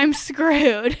again, I'm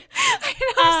screwed. I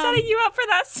know, I'm setting you up for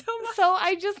that so much. So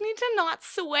I just need to not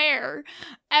swear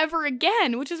ever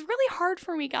again, which is really hard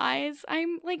for me, guys. I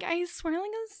swear like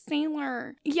a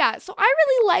sailor. Yeah, so I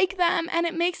really like them, and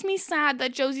it makes me sad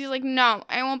that Josie's like, no,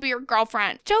 I won't be your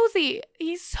girlfriend. Josie,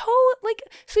 he's so, like,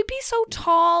 Sweet Pea's so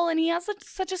tall, and he has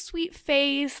such a sweet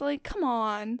face. Like, come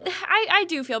on. I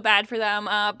do feel bad for them,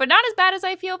 but not as bad as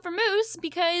I feel for Moose,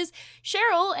 because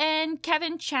Cheryl and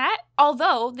Kevin chat,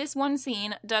 although this one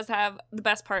scene does have the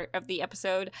best part of the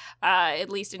episode, at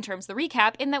least in terms of the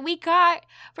recap, in that we got,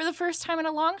 for the first time in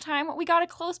a long time, we got a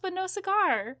close but no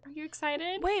cigar. Are you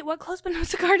excited? Wait, what close but no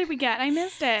cigar did we get? I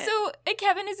missed it. So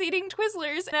Kevin is eating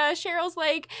Twizzlers, and Cheryl's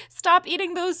like, stop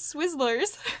eating those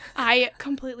Swizzlers. I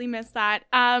completely missed that.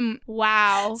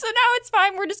 Wow. So now it's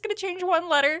fine. We're just gonna change one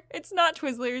letter. It's not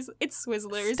Twizzlers. It's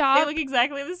Swizzlers. Stop. They look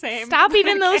exactly the same. Stop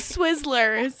eating those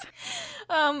Swizzlers.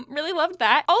 Really loved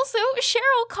that. Also,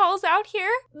 Cheryl calls out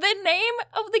here the name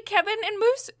of the Kevin and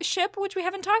Moose ship, which we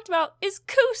haven't talked about, is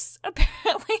Coos,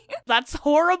 apparently. That's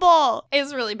horrible.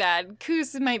 It's really bad.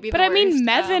 Coos might be the worst. But I mean,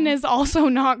 Mevin is also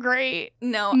not great.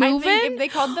 No, Movin'? I think if they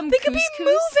called them they Coos, could be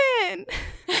Movin'.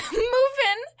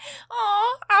 Moving.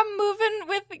 Aw, I'm moving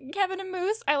with Kevin and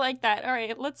Moose. I like that. All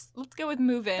right, let's go with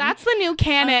moving. That's the new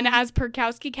canon as per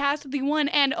Kowski Cast, the one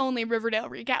and only Riverdale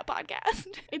recap podcast.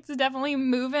 It's definitely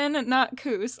moving, not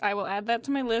Coos. I will add that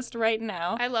to my list right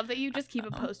now. I love that you just keep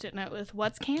a post-it note with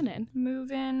what's canon.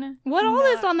 Moving. What all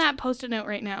is on that post-it note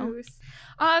right now? Coos.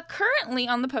 Currently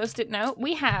on the post-it note,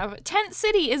 we have Tent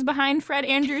City is behind Fred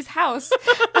Andrews' house.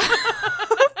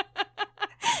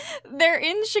 They're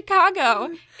in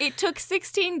Chicago. It took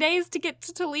 16 days to get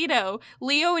to Toledo.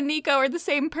 Leo and Nico are the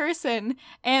same person.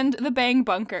 And the Bang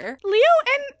Bunker. Leo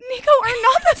and Nico are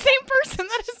not the same person.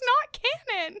 That is not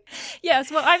canon.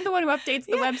 Yes, well, I'm the one who updates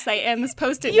the website and this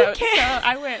post-it You note, so can't-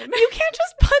 I win. You can't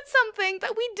just put something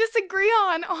that we disagree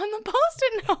on the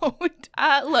post-it note.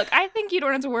 Look, I think you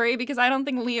don't have to worry because I don't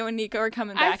think Leo and Nico are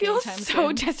coming back I feel anytime so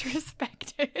soon.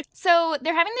 disrespected. So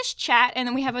they're having this chat, and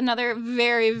then we have another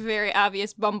very, very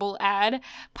obvious Bumble ad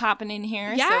popping in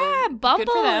here. Yeah, so good for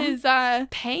Bumble them. is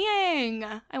paying.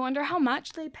 I wonder how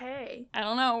much they pay. I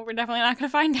don't know. We're definitely not going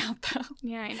to find out, though.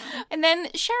 Yeah, I know. And then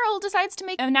Cheryl decides to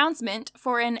make an announcement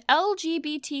for an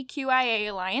LGBTQIA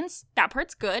alliance. That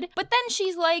part's good. But then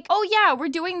she's like, oh yeah, we're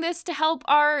doing this to help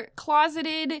our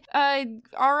closeted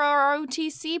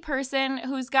RROTC person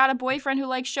who's got a boyfriend who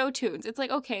likes show tunes. It's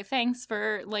like, okay, thanks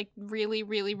for like really,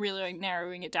 really, really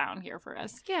narrowing it down here for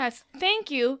us. Yes, thank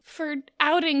you for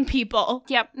outing people.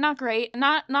 Yep, not great.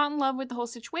 Not in love with the whole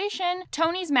situation.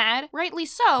 Tony's mad, rightly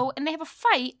so, and they have a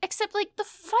fight, except like the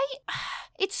fight,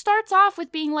 it starts off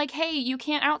with being like, hey, you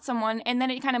can't out someone, and then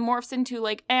it kind of morphs into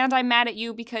like, and I'm mad at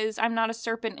you because I'm not a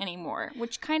serpent anymore,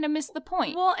 which kind of missed the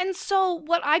point. Well, and so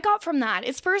what I got from that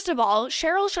is, first of all,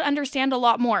 Cheryl should understand a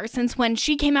lot more, since when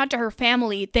she came out to her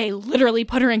family, they literally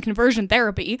put her in conversion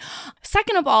therapy.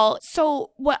 Second of all,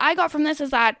 so what I got from this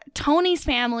is that Tony's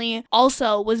family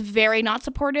also was very not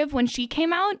supportive when she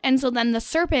came out, and so then the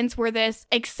Serpents were this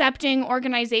accepting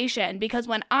organization, because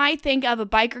when I think of a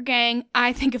biker gang,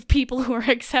 I think of people who are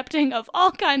accepting of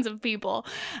all kinds of people,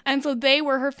 and so they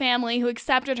were her family who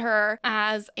accepted her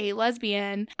as a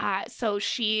lesbian, so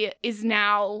she is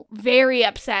now very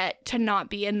upset to not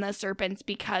be in the Serpents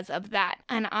because of that,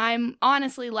 and I'm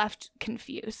honestly left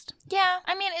confused. Yeah,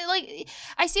 I mean,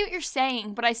 I see what you're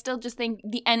saying, but I still just think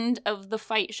the end of the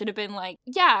fight should have been like,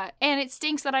 yeah, and it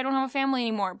stinks that I don't have a family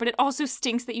anymore, but it also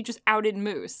stinks that you just outed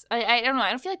Moose. I don't know. I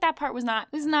don't feel like that part was not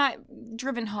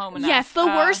driven home enough. Yes, the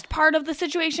worst part of the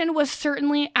situation was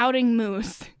certainly outing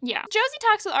Moose. Yeah. Josie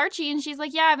talks with Archie, and she's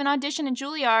like, yeah, I have an audition at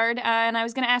Juilliard, and I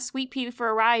was going to ask Sweet Pea for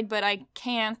a ride, but I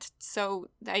can't, so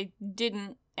I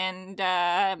didn't. And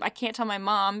I can't tell my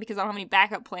mom because I don't have any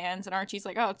backup plans. And Archie's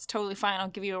like, oh, it's totally fine. I'll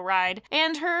give you a ride.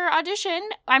 And her audition,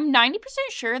 I'm 90%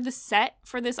 sure the set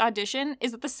for this audition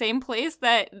is at the same place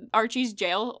that Archie's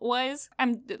jail was.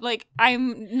 I'm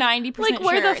 90% sure. Like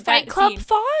where the Fight Club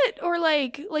fought? Or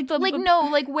like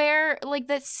where, like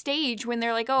that stage when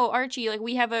they're like, oh, Archie, like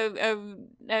we have a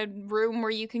room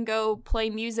where you can go play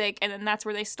music. And then that's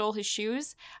where they stole his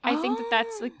shoes. I think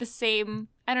that's like the same...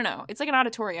 I don't know. It's like an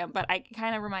auditorium, but it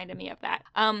kind of reminded me of that.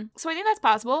 So I think that's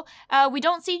possible. We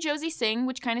don't see Josie sing,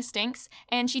 which kind of stinks,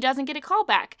 and she doesn't get a call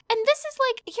back. And this is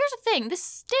like, here's the thing. This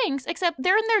stinks, except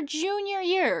they're in their junior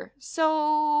year.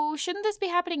 So shouldn't this be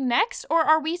happening next? Or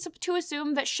are we to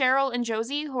assume that Cheryl and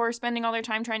Josie, who are spending all their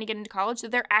time trying to get into college,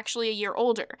 that they're actually a year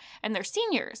older and they're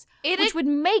seniors? Which would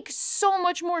make so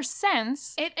much more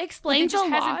sense. It explains a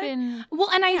lot. Well,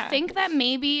 and I think that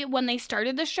maybe when they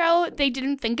started the show, they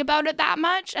didn't think about it that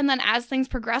much. And then as things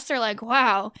progress, they're like,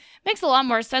 wow, makes a lot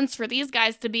more sense for these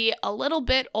guys to be a little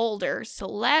bit older. So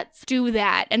let's do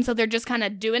that. And so they're just kind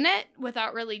of doing it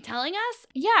without really telling us.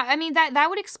 Yeah, I mean, that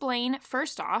would explain,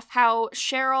 first off, how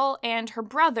Cheryl and her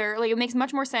brother, like, it makes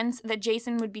much more sense that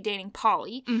Jason would be dating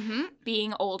Polly,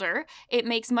 being older. It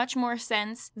makes much more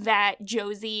sense that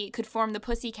Josie could form the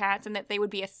Pussycats and that they would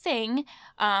be a thing.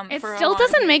 It still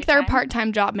doesn't make their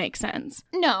part-time job make sense.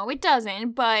 No, it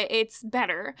doesn't, but it's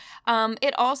better.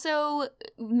 It also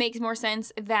makes more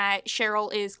sense that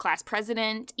Cheryl is class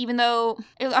president, even though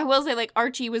I will say, like,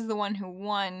 Archie was the one who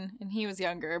won and he was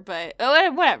younger, but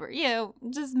whatever,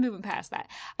 just moving past that.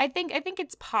 I think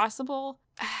it's possible.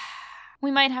 We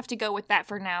might have to go with that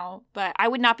for now, but I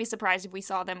would not be surprised if we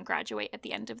saw them graduate at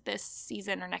the end of this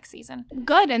season or next season.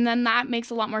 Good, and then that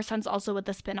makes a lot more sense also with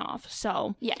the spinoff,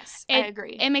 so... Yes, I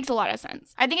agree. It makes a lot of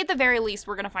sense. I think at the very least,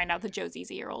 we're going to find out that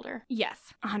Josie's a year older. Yes,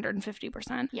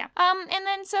 150%. Yeah. And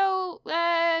then so,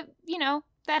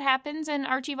 that happens, and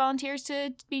Archie volunteers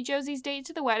to be Josie's date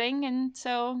to the wedding, and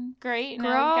so great.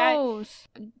 Now Gross.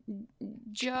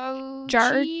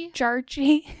 Joji?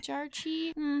 Jarchi.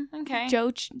 Jarchi? Okay.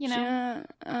 Joch. You know,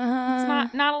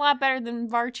 it's not a lot better than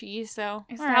Varchi, so.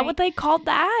 Is that what they called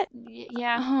that?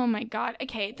 Yeah. Oh my god.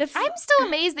 Okay, I'm still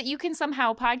amazed that you can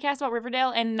somehow podcast about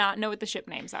Riverdale and not know what the ship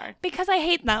names are. Because I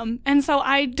hate them, and so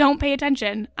I don't pay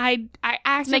attention. I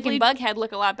It's making Bughead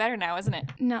look a lot better now, isn't it?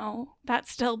 No,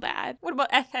 that's still bad. What about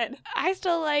F-Head? I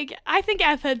think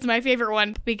F-Head's my favorite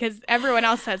one because everyone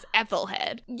else says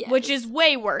Ethelhead, which is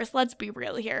way worse. Let's be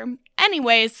real here.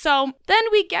 Anyways, so then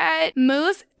we get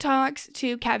Moose talks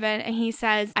to Kevin and he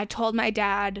says, I told my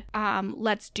dad,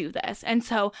 let's do this. And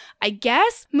so I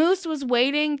guess Moose was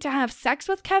waiting to have sex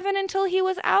with Kevin until he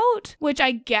was out, which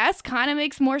I guess kind of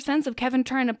makes more sense of Kevin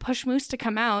trying to push Moose to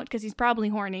come out because he's probably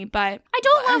horny, but... I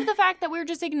don't love the fact that we're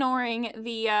just ignoring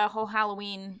the whole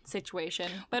Halloween situation,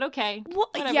 but okay. Well,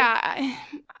 yeah,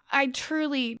 I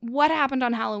truly... What happened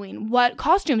on Halloween? What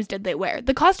costumes did they wear?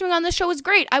 The costuming on this show is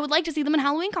great. I would like to see them in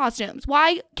Halloween costumes.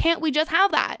 Why can't we just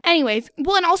have that? Anyways,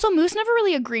 well, and also Moose never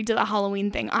really agreed to the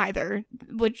Halloween thing either,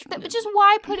 which... Just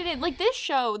why put it in? Like, this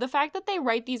show, the fact that they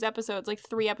write these episodes, like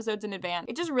 3 episodes in advance,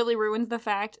 it just really ruins the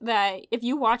fact that if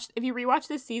you rewatch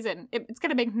this season, it's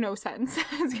gonna make no sense.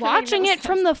 Watching it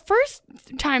from the first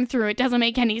time through, it doesn't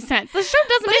make any sense. The show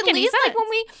doesn't make any sense.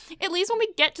 At least when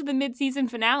we get to the mid-season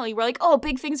finale, we're like, oh,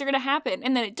 big things are gonna happen,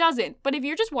 and then it doesn't. But if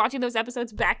you're just watching those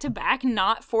episodes back to back,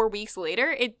 not 4 weeks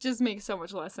later, it just makes so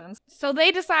much less sense. So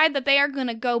they decide that they are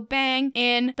gonna go bang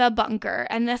in the bunker,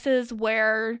 and this is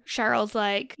where Cheryl's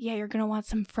like, yeah, you're gonna want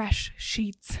some fresh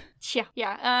sheets.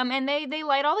 Yeah. And they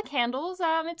light all the candles.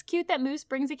 It's cute that Moose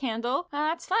brings a candle.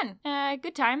 It's fun.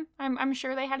 Good time. I'm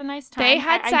sure they had a nice time. They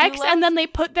had sex and then they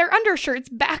put their undershirts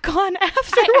back on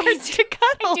afterwards to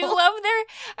cuddle.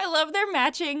 I love their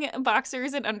matching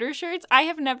boxers and undershirts. I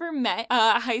have never met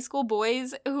high school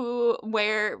boys who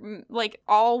wear like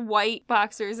all white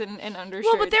boxers and undershirts.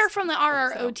 Well, but they're from the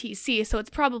RROTC, so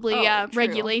it's probably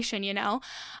regulation, you know.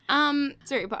 It's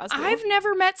very possible. I've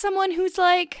never met someone who's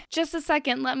like, just a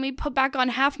second, let me put back on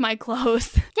half my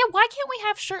clothes. Yeah, why can't we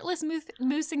have shirtless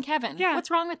Moose and Kevin? Yeah. What's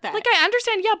wrong with that? Like, I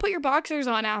understand, put your boxers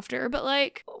on after, but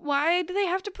like, why do they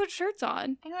have to put shirts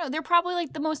on? I don't know. They're probably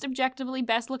like the most objectively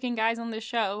best looking guys on this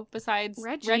show besides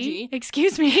Reggie.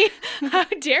 Excuse me. How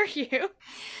dare you?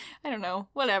 I don't know,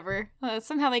 whatever.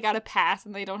 Somehow they got a pass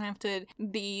and they don't have to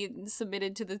be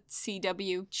submitted to the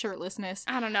CW shirtlessness.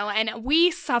 I don't know, and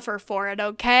we suffer for it,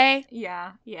 okay?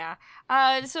 Yeah.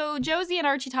 So Josie and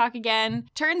Archie talk again.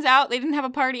 Turns out they didn't have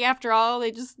a party after all. They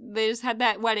just had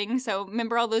that wedding. So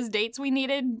remember all those dates we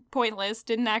needed? Pointless.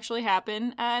 Didn't actually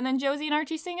happen. And then Josie and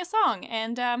Archie sing a song.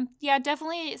 And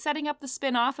definitely setting up the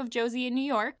spin-off of Josie in New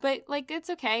York. But like,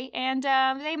 it's okay. And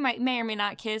they may or may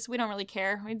not kiss. We don't really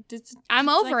care. I'm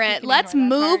over it. Let's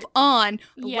move on.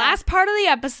 The last part of the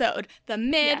episode, the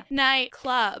Midnight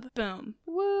Club. Boom.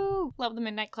 Woo! Love the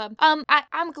Midnight Club.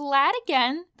 I'm glad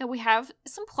again that we have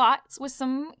some plots with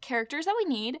some characters that we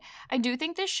need. I do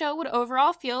think this show would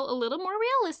overall feel a little more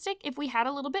realistic if we had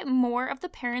a little bit more of the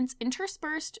parents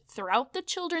interspersed throughout the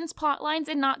children's plot lines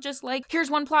and not just like,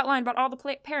 here's one plot line about all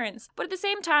the parents. But at the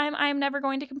same time, I am never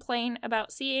going to complain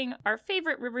about seeing our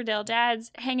favorite Riverdale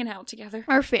dads hanging out together.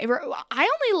 Our favorite? I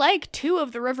only like 2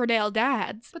 of the Riverdale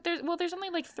dads. But there's only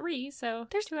like 3, so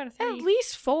there's 2 out of 3. At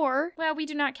least 4. Well, we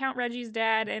do not count Reggie's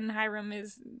dad, and Hiram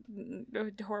is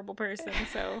a horrible person,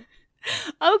 so...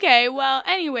 Okay, well,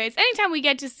 anyways, anytime we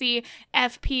get to see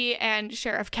FP and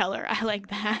Sheriff Keller, I like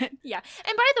that. Yeah.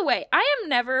 And by the way, I am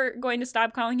never going to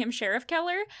stop calling him Sheriff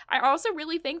Keller. I also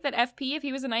really think that FP, if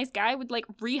he was a nice guy, would like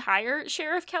rehire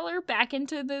Sheriff Keller back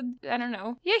into the, I don't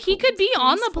know. Yeah, he could be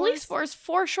on the police force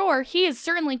for sure. He is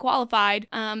certainly qualified.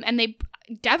 And they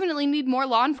definitely need more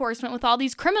law enforcement with all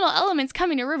these criminal elements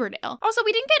coming to Riverdale. Also,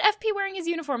 we didn't get FP wearing his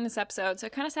uniform this episode, so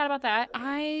kind of sad about that.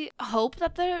 I hope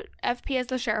that the FP as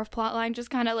the sheriff plotline just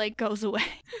kind of like goes away. No,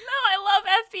 I love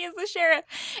FP as the sheriff.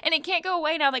 And it can't go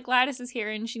away now that Gladys is here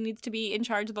and she needs to be in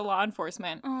charge of the law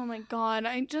enforcement. Oh my god,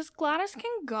 Gladys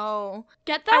can go.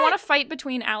 Get that. I want to fight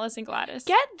between Alice and Gladys.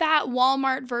 Get that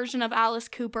Walmart version of Alice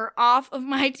Cooper off of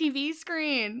my TV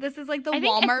screen. This is like the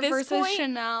Walmart versus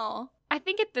Chanel. I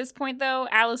think at this point, though,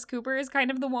 Alice Cooper is kind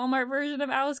of the Walmart version of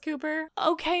Alice Cooper.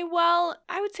 Okay, well,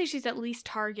 I would say she's at least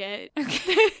Target.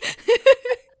 Okay.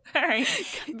 All right.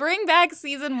 Bring back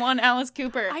season 1 Alice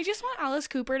Cooper. I just want Alice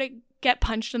Cooper to get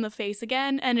punched in the face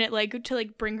again and to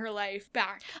bring her life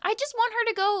back. I just want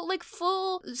her to go like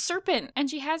full serpent, and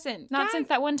she hasn't. Not since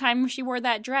that one time she wore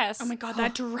that dress. Oh my god,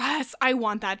 that dress. I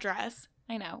want that dress.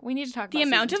 I know. We need to talk about the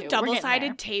amount of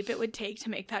double-sided tape it would take to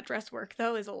make that dress work,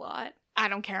 though, is a lot. I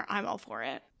don't care. I'm all for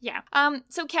it. Yeah.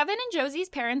 So Kevin and Josie's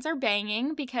parents are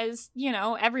banging because,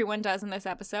 everyone does in this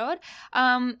episode.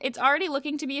 It's already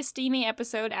looking to be a steamy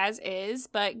episode as is,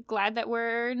 but glad that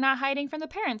we're not hiding from the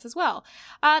parents as well.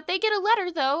 They get a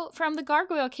letter, though, from the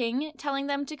Gargoyle King telling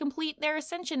them to complete their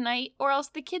Ascension Night or else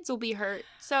the kids will be hurt.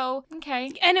 So,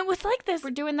 okay. And it was like this. We're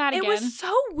doing that again. It was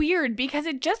so weird because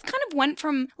it just kind of went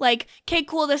from like, okay,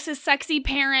 cool, this is sexy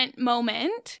parent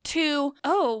moment to,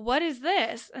 oh, what is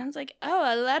this? And it's like,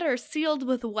 oh, a letter sealed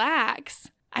with wax.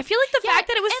 I feel like the fact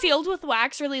that it was sealed with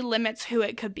wax really limits who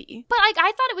it could be. But I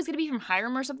thought it was going to be from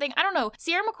Hiram or something. I don't know.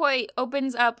 Sierra McCoy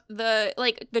opens up the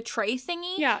tray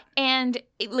thingy and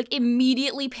it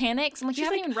immediately panics. I'm like, you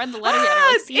haven't even read the letter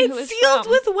yet or seen who it's sealed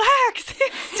from. with wax.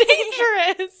 It's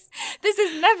dangerous. This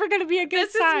is never going to be a good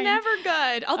sign. This is never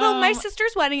good. Although my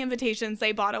sister's wedding invitations,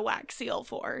 they bought a wax seal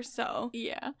for, so.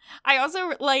 Yeah. I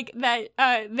also like that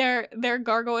their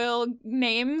gargoyle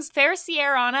names, Fair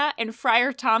Sierrana and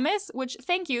Friar Thomas, which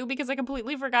thank you, because I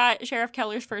completely forgot Sheriff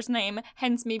Keller's first name,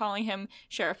 hence me calling him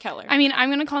Sheriff Keller. I mean, I'm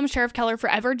going to call him Sheriff Keller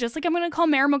forever, just like I'm going to call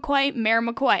Mayor McCoy Mayor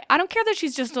McCoy. I don't care that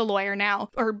she's just a lawyer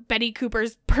now, or Betty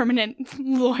Cooper's permanent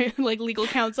lawyer, like legal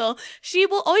counsel. She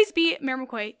will always be Mayor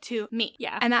McCoy to me.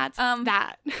 Yeah. And that's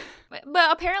that.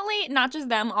 But apparently, not just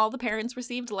them, all the parents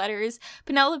received letters.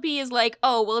 Penelope is like,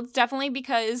 oh, well, it's definitely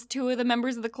because 2 of the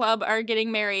members of the club are getting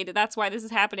married. That's why this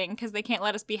is happening, because they can't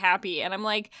let us be happy. And I'm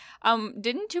like,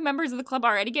 didn't 2 members of the club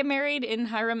already get married in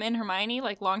Hiram and Hermione,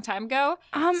 like, long time ago?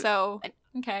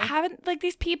 Okay.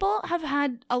 These people have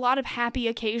had a lot of happy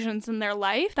occasions in their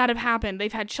life that have happened.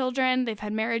 They've had children, they've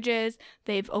had marriages,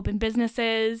 they've opened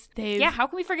businesses, how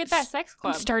can we forget that sex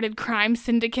club? Started crime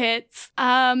syndicates.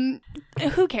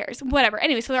 Who cares? Whatever.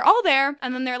 Anyway, so they're all there,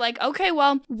 and then they're like, okay,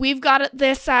 well, we've got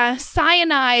this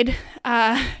cyanide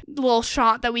little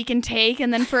shot that we can take,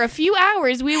 and then for a few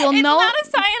hours we will know. It's not a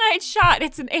cyanide shot,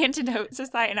 it's an antidote to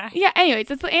cyanide. Yeah,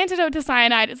 anyways, it's the antidote to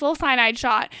cyanide. It's a little cyanide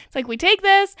shot. It's like, we take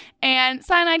this, and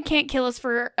cyanide can't kill us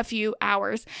for a few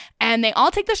hours. And they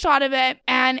all take the shot of it,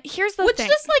 and here's the thing. Would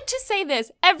just like to say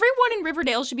this. Everyone in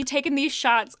Riverdale should be taking these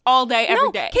shots all day,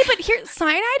 every day. Okay, but here,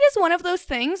 cyanide is one of those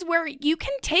things where you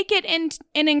can take it in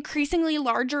increasingly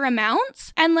larger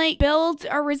amounts and, like, build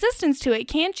a resistance to it,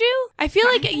 can't you? I feel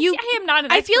like I am not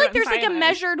an expert I feel like there's, like, a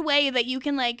measured way that you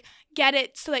can, like, get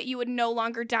it so that you would no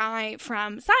longer die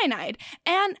from cyanide.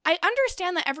 And I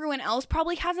understand that everyone else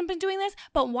probably hasn't been doing this,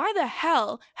 but why the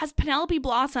hell has Penelope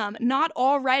Blossom not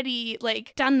already,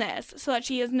 like, done this so that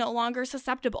she is no longer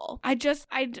susceptible? I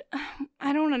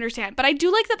don't understand. But I do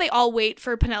like that they all wait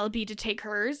for Penelope to take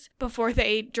hers before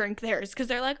they drink theirs, because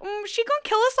they're like, is she gonna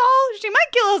kill us all? She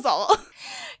might kill us all.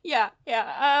 Yeah.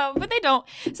 But they don't.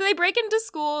 So they break into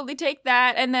school, they take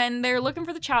that, and then they're looking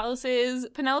for the chalices.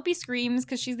 Penelope screams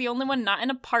because she's the only one not in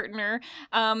a partner.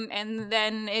 And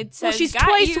then it says, she's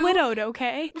twice widowed,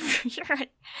 okay? You're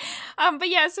right. But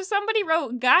yeah, so somebody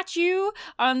wrote "got you"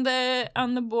 on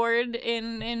the board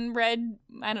in red,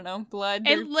 I don't know, blood.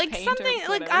 It like something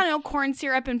like, I don't know, corn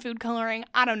syrup and food coloring.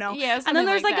 I don't know. Yeah, and then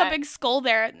there's like a big skull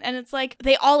there, and it's like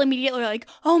they all immediately are like,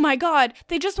 oh my god,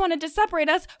 they just wanted to separate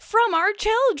us from our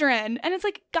children. And it's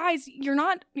like, guys,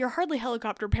 you're hardly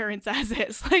helicopter parents as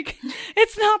is. Like,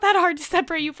 it's not that hard to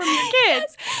separate you from your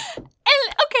kids.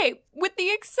 And okay, with the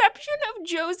exception of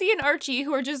Josie and Archie,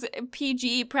 who are just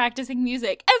PG practicing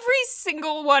music, every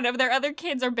single one of their other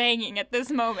kids are banging at this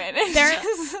moment.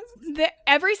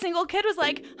 Every single kid was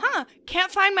like,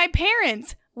 can't find my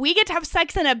parents. We get to have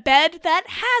sex in a bed that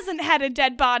hasn't had a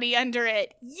dead body under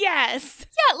it. Yes.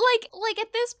 Yeah, like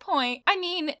at this point, I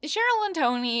mean, Cheryl and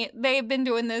Tony, they've been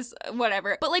doing this,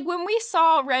 whatever. But like when we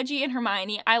saw Reggie and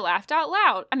Hermione, I laughed out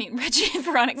loud. I mean, Reggie and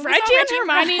Veronica. Reggie and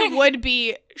Hermione would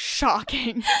be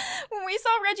shocking. When we saw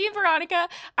Reggie and Veronica,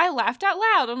 I laughed out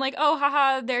loud. I'm like, oh,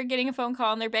 haha, they're getting a phone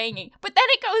call and they're banging. But then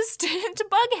it goes to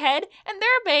Bughead and they're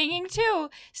banging too.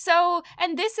 So,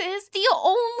 and this is the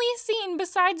only scene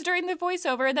besides during the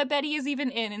voiceover that Betty is even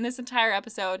in this entire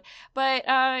episode. But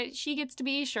she gets to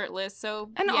be shirtless, so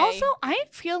and yay. Also, I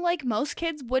feel like most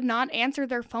kids would not answer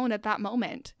their phone at that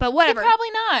moment. But whatever. Yeah,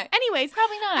 probably not. Anyways.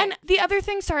 Probably not. And the other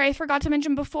thing, sorry, I forgot to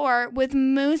mention before, with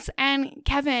Moose and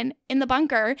Kevin in the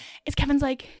bunker, is Kevin's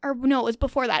like, or no, it was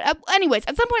before that. Anyways,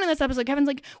 at some point in this episode, Kevin's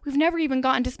like, we've never even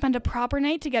gotten to spend a proper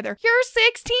night together. You're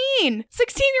 16!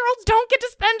 16-year-olds don't get to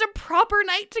spend a proper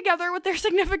night together with their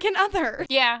significant other.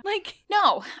 Yeah. Like,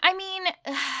 no, I mean,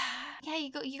 Yeah,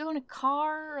 you go in a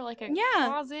car or like a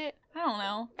closet. I don't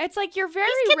know. It's like you're very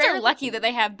These kids rare. are lucky that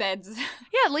they have beds.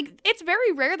 Yeah, like it's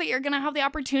very rare that you're gonna have the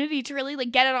opportunity to really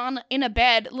like get it on in a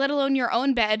bed, let alone your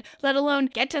own bed, let alone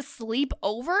get to sleep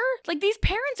over. Like these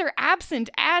parents are absent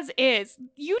as is.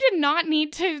 You did not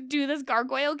need to do this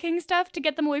Gargoyle King stuff to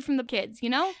get them away from the kids, you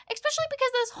know? Especially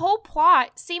because this whole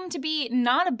plot seemed to be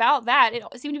not about that. It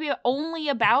seemed to be only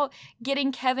about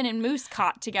getting Kevin and Moose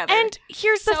caught together. And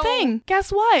here's the thing.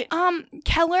 Guess what?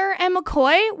 Keller and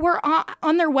McCoy were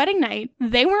on their wedding night.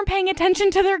 They weren't paying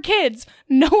attention to their kids.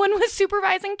 No one was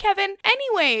supervising Kevin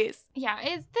anyways. Yeah,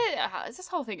 this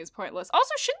whole thing is pointless.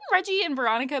 Also, shouldn't Reggie and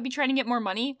Veronica be trying to get more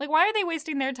money? Like, why are they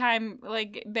wasting their time,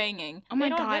 like, banging? Oh my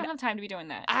God. They don't have time to be doing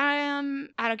that.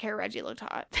 I don't care. Reggie looked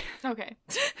hot. Okay.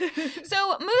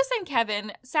 So, Moose and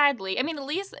Kevin, sadly, I mean, at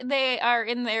least they are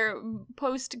in their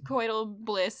post-coital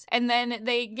bliss, and then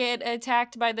they get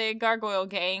attacked by the Gargoyle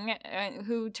Gang,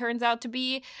 who turns out to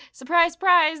be, surprise,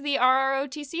 surprise, the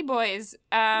ROTC boys.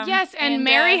 Yes, and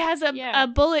Mary has a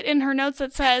bullet in her notes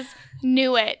that says,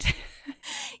 "Knew it."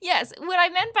 Yes, what I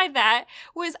meant by that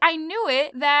was I knew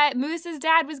it that Moose's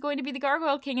dad was going to be the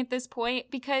Gargoyle King at this point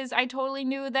because I totally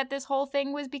knew that this whole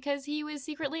thing was because he was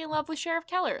secretly in love with Sheriff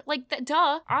Keller. Like,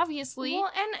 duh, obviously.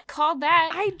 Well, and called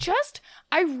that.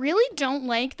 I really don't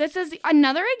like, this is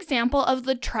another example of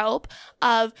the trope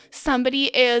of somebody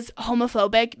is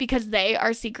homophobic because they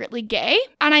are secretly gay.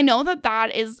 And I know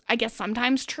that is, I guess,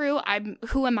 sometimes true.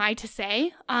 Who am I to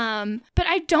say? But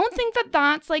I don't think that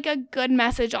that's like a good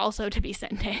message also to be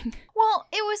sending. Well,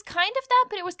 it was kind of that,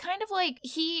 but it was kind of like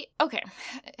okay.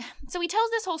 So he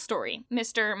tells this whole story,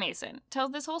 Mr. Mason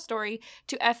tells this whole story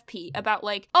to FP about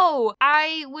like, oh,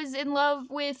 I was in love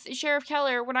with Sheriff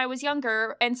Keller when I was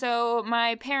younger, and so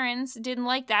my parents didn't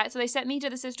like that, so they sent me to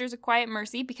the Sisters of Quiet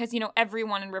Mercy because, you know,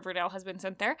 everyone in Riverdale has been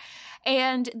sent there,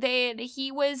 and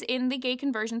he was in the gay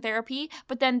conversion therapy,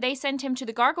 but then they sent him to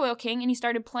the Gargoyle King, and he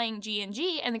started playing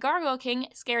G&G, and the Gargoyle King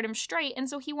scared him straight, and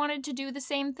so he wanted to do the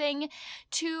same thing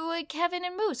to Kevin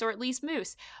and Moose, or at least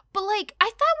Moose. But like, I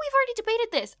thought we've already debated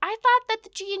this. I thought that the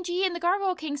G&G and the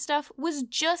Gargoyle King stuff was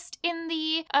just in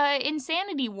the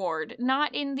insanity ward,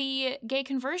 not in the gay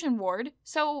conversion ward.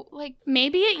 So like,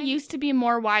 maybe it used to be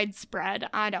more widespread.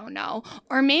 I don't know.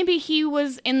 Or maybe he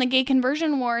was in the gay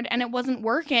conversion ward and it wasn't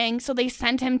working, so they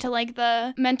sent him to like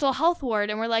the mental health ward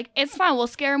and were like, it's fine, we'll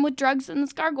scare him with drugs and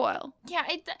this gargoyle. Yeah,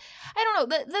 I don't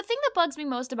know. The thing that bugs me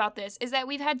most about this is that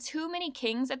we've had too many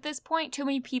kings at this point, too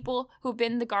many people who've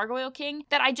been the Gargoyle King,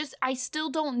 that I still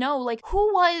don't know, like,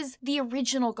 who was the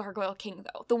original Gargoyle King,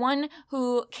 though? The one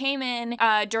who came in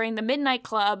during the Midnight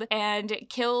Club and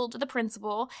killed the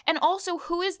principal, and also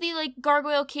who is the, like,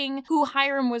 Gargoyle King who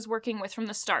Hiram was working with from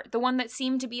the start? The one that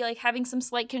seemed to be, like, having some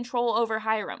slight control over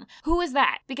Hiram. Who is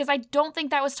that? Because I don't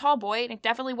think that was Tallboy, and it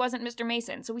definitely wasn't Mr.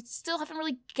 Mason, so we still haven't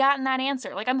really gotten that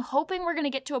answer. Like, I'm hoping we're gonna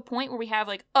get to a point where we have,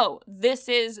 like, oh, this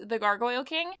is the Gargoyle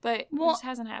King, but it just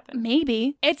hasn't happened.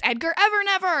 Maybe. It's Edgar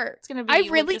Evernever! It's gonna be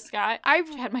Lucas Scott.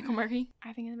 Chad Michael Murray.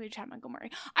 I think it's gonna be Chad Michael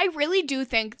Murray. I really do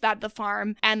think that the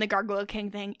farm and the Gargoyle King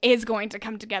thing is going to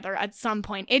come together at some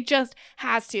point. It just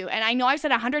has to. And I know I've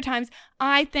said 100 times,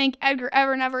 I think Edgar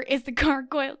Evernever is the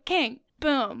Gargoyle King.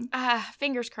 Boom.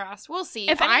 Fingers crossed. We'll see.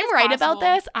 If I'm right about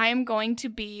this, I am going to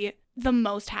be the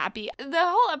most happy. The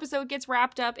whole episode gets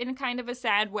wrapped up in kind of a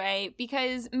sad way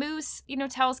because Moose,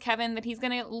 tells Kevin that he's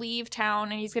gonna leave town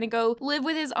and he's gonna go live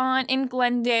with his aunt in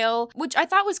Glendale, which I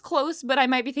thought was close, but I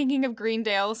might be thinking of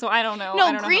Greendale, so I don't know.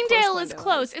 No, Greendale is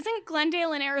close. Isn't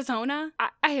Glendale in Arizona?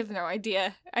 I have no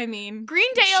idea. I mean,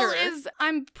 Greendale is,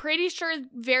 I'm pretty sure,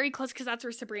 very close because that's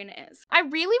where Sabrina is. I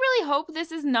really, really hope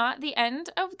this is not the end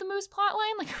of the Moose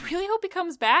plotline. Like, I really hope he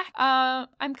comes back.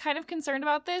 I'm kind of concerned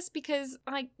about this because,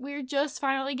 like, we're just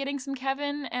finally getting some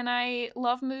Kevin, and I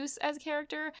love Moose as a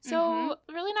character, so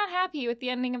really not happy with the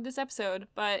ending of this episode,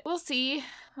 but we'll see.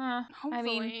 Hopefully. I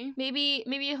mean, maybe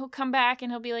he'll come back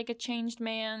and he'll be like a changed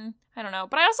man. I don't know.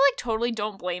 But I also totally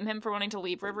don't blame him for wanting to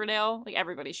leave Riverdale. Like,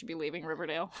 everybody should be leaving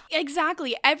Riverdale.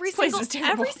 Exactly. Every single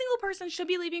person should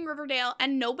be leaving Riverdale,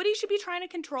 and nobody should be trying to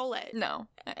control it. No,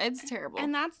 it's terrible.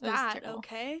 And that's that,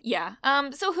 okay? Yeah.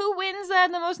 So who wins the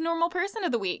most normal person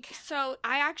of the week? So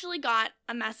I actually got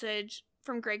a message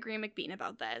from Gregory McBean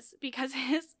about this because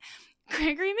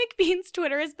Gregory McBean's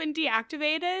Twitter has been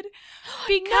deactivated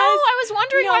because no, I was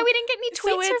wondering why we didn't get any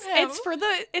tweets from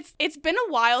him. It's been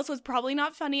a while, so it's probably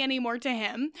not funny anymore to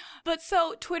him. But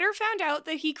so Twitter found out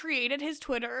that he created his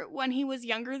Twitter when he was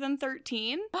younger than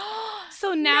 13.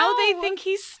 So now they think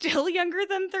he's still younger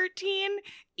than 13,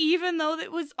 even though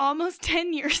it was almost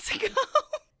 10 years ago.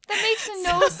 That makes makes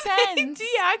no sense. He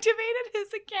deactivated his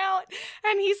account,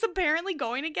 and he's apparently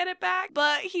going to get it back,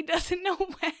 but he doesn't know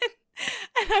when.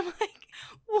 And I'm like,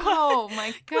 what? Oh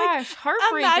my gosh,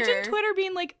 heartbreaker. Imagine Twitter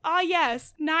being like,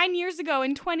 yes, 9 years ago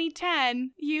in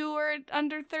 2010, you were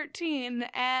under 13,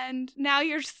 and now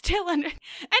you're still under.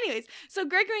 Anyways, so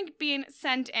Gregory being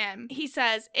sent in, he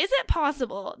says, is it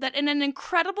possible that in an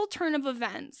incredible turn of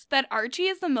events, that Archie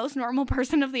is the most normal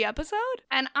person of the episode?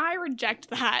 And I reject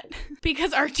that,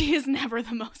 because Archie is never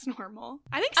the most normal.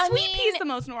 I think Sweet Pea's the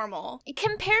most normal.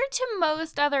 Compared to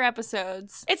most other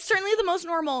episodes. It's certainly the most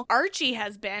normal Archie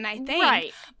has been, I think.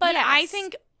 Right. But yes.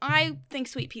 I think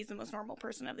Sweet Pea's the most normal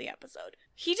person of the episode.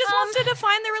 He just wants to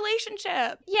define the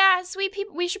relationship. Yeah, Sweet Pea,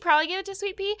 we should probably give it to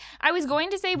Sweet Pea. I was going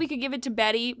to say we could give it to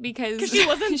Betty because she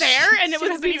wasn't there, and it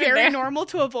would be very normal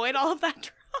to avoid all of that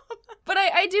drama. But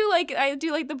I do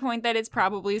like the point that it's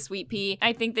probably Sweet Pea.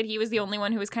 I think that he was the only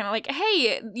one who was kind of like,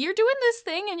 hey, you're doing this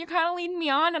thing and you're kind of leading me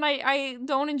on, and I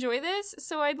don't enjoy this,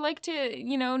 so I'd like to,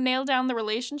 nail down the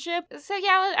relationship. So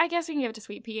yeah, I guess we can give it to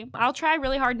Sweet Pea. I'll try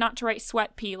really hard not to write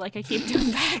Sweat Pea like I keep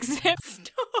doing by accident.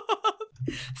 Stop.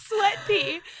 Sweat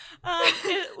Pea.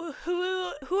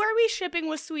 Who are we shipping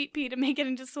with Sweet Pea to make it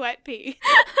into Sweat Pea?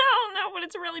 I don't know, but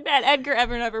it's really bad. Edgar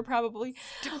Evernever, probably.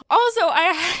 Also, I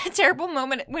had a terrible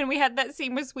moment when we had that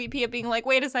scene with Sweet Pea being like,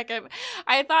 wait a second,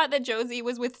 I thought that Josie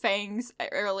was with Fangs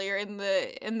earlier in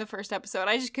the first episode.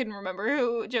 I just couldn't remember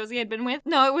who Josie had been with.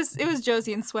 No, it was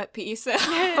Josie and Sweat Pea, so.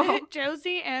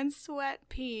 Josie and Sweat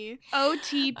Pea.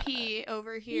 OTP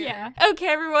over here. Yeah. Okay,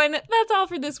 everyone, that's all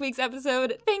for this week's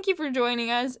episode. Thank you for joining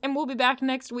us, and we'll be back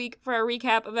next week for our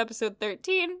recap of episode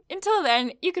 13. Until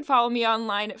then, you can follow me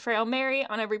online at Frail Mary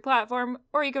on every platform,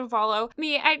 or you can follow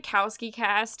me at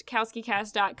KowskiCast,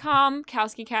 KowskiCast.com,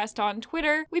 KowskiCast on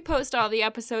Twitter. We post all the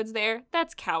episodes there.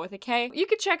 That's Cow with a K. You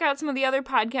could check out some of the other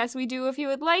podcasts we do if you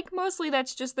would like. Mostly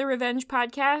that's just the Revenge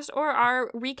podcast or our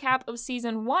recap of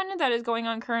season 1 that is going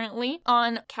on currently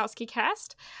on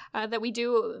KowskiCast that we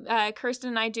do, Kirsten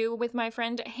and I do with my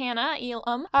friend Hannah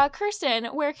Elam. Kirsten,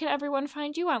 where can everyone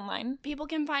find you online? People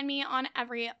can find me on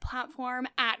every platform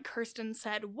at Kirsten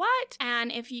Said What.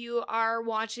 And if you are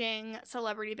watching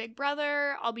Celebrity Big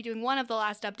Brother, I'll be doing one of the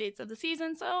last updates of the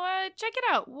season, so check it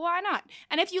out. Why not?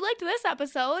 And if you liked this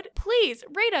episode, please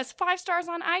rate us 5 stars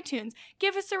on iTunes.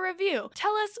 Give us a review.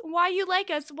 Tell us why you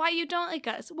like us, why you don't like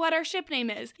us, what our ship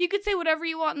name is. You could say whatever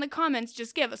you want in the comments.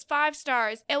 Just give us 5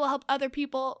 stars. It will help other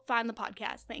people find the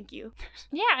podcast. Thank you.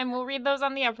 Yeah, and we'll read those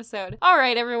on the episode. All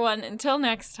right, everyone. Until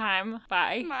next time.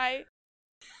 Bye. Bye.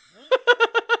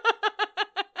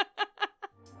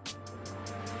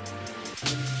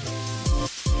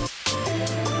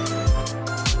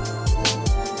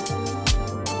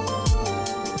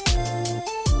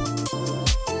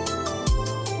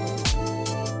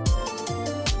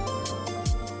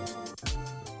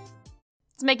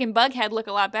 It's making Bughead look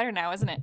a lot better now, isn't it?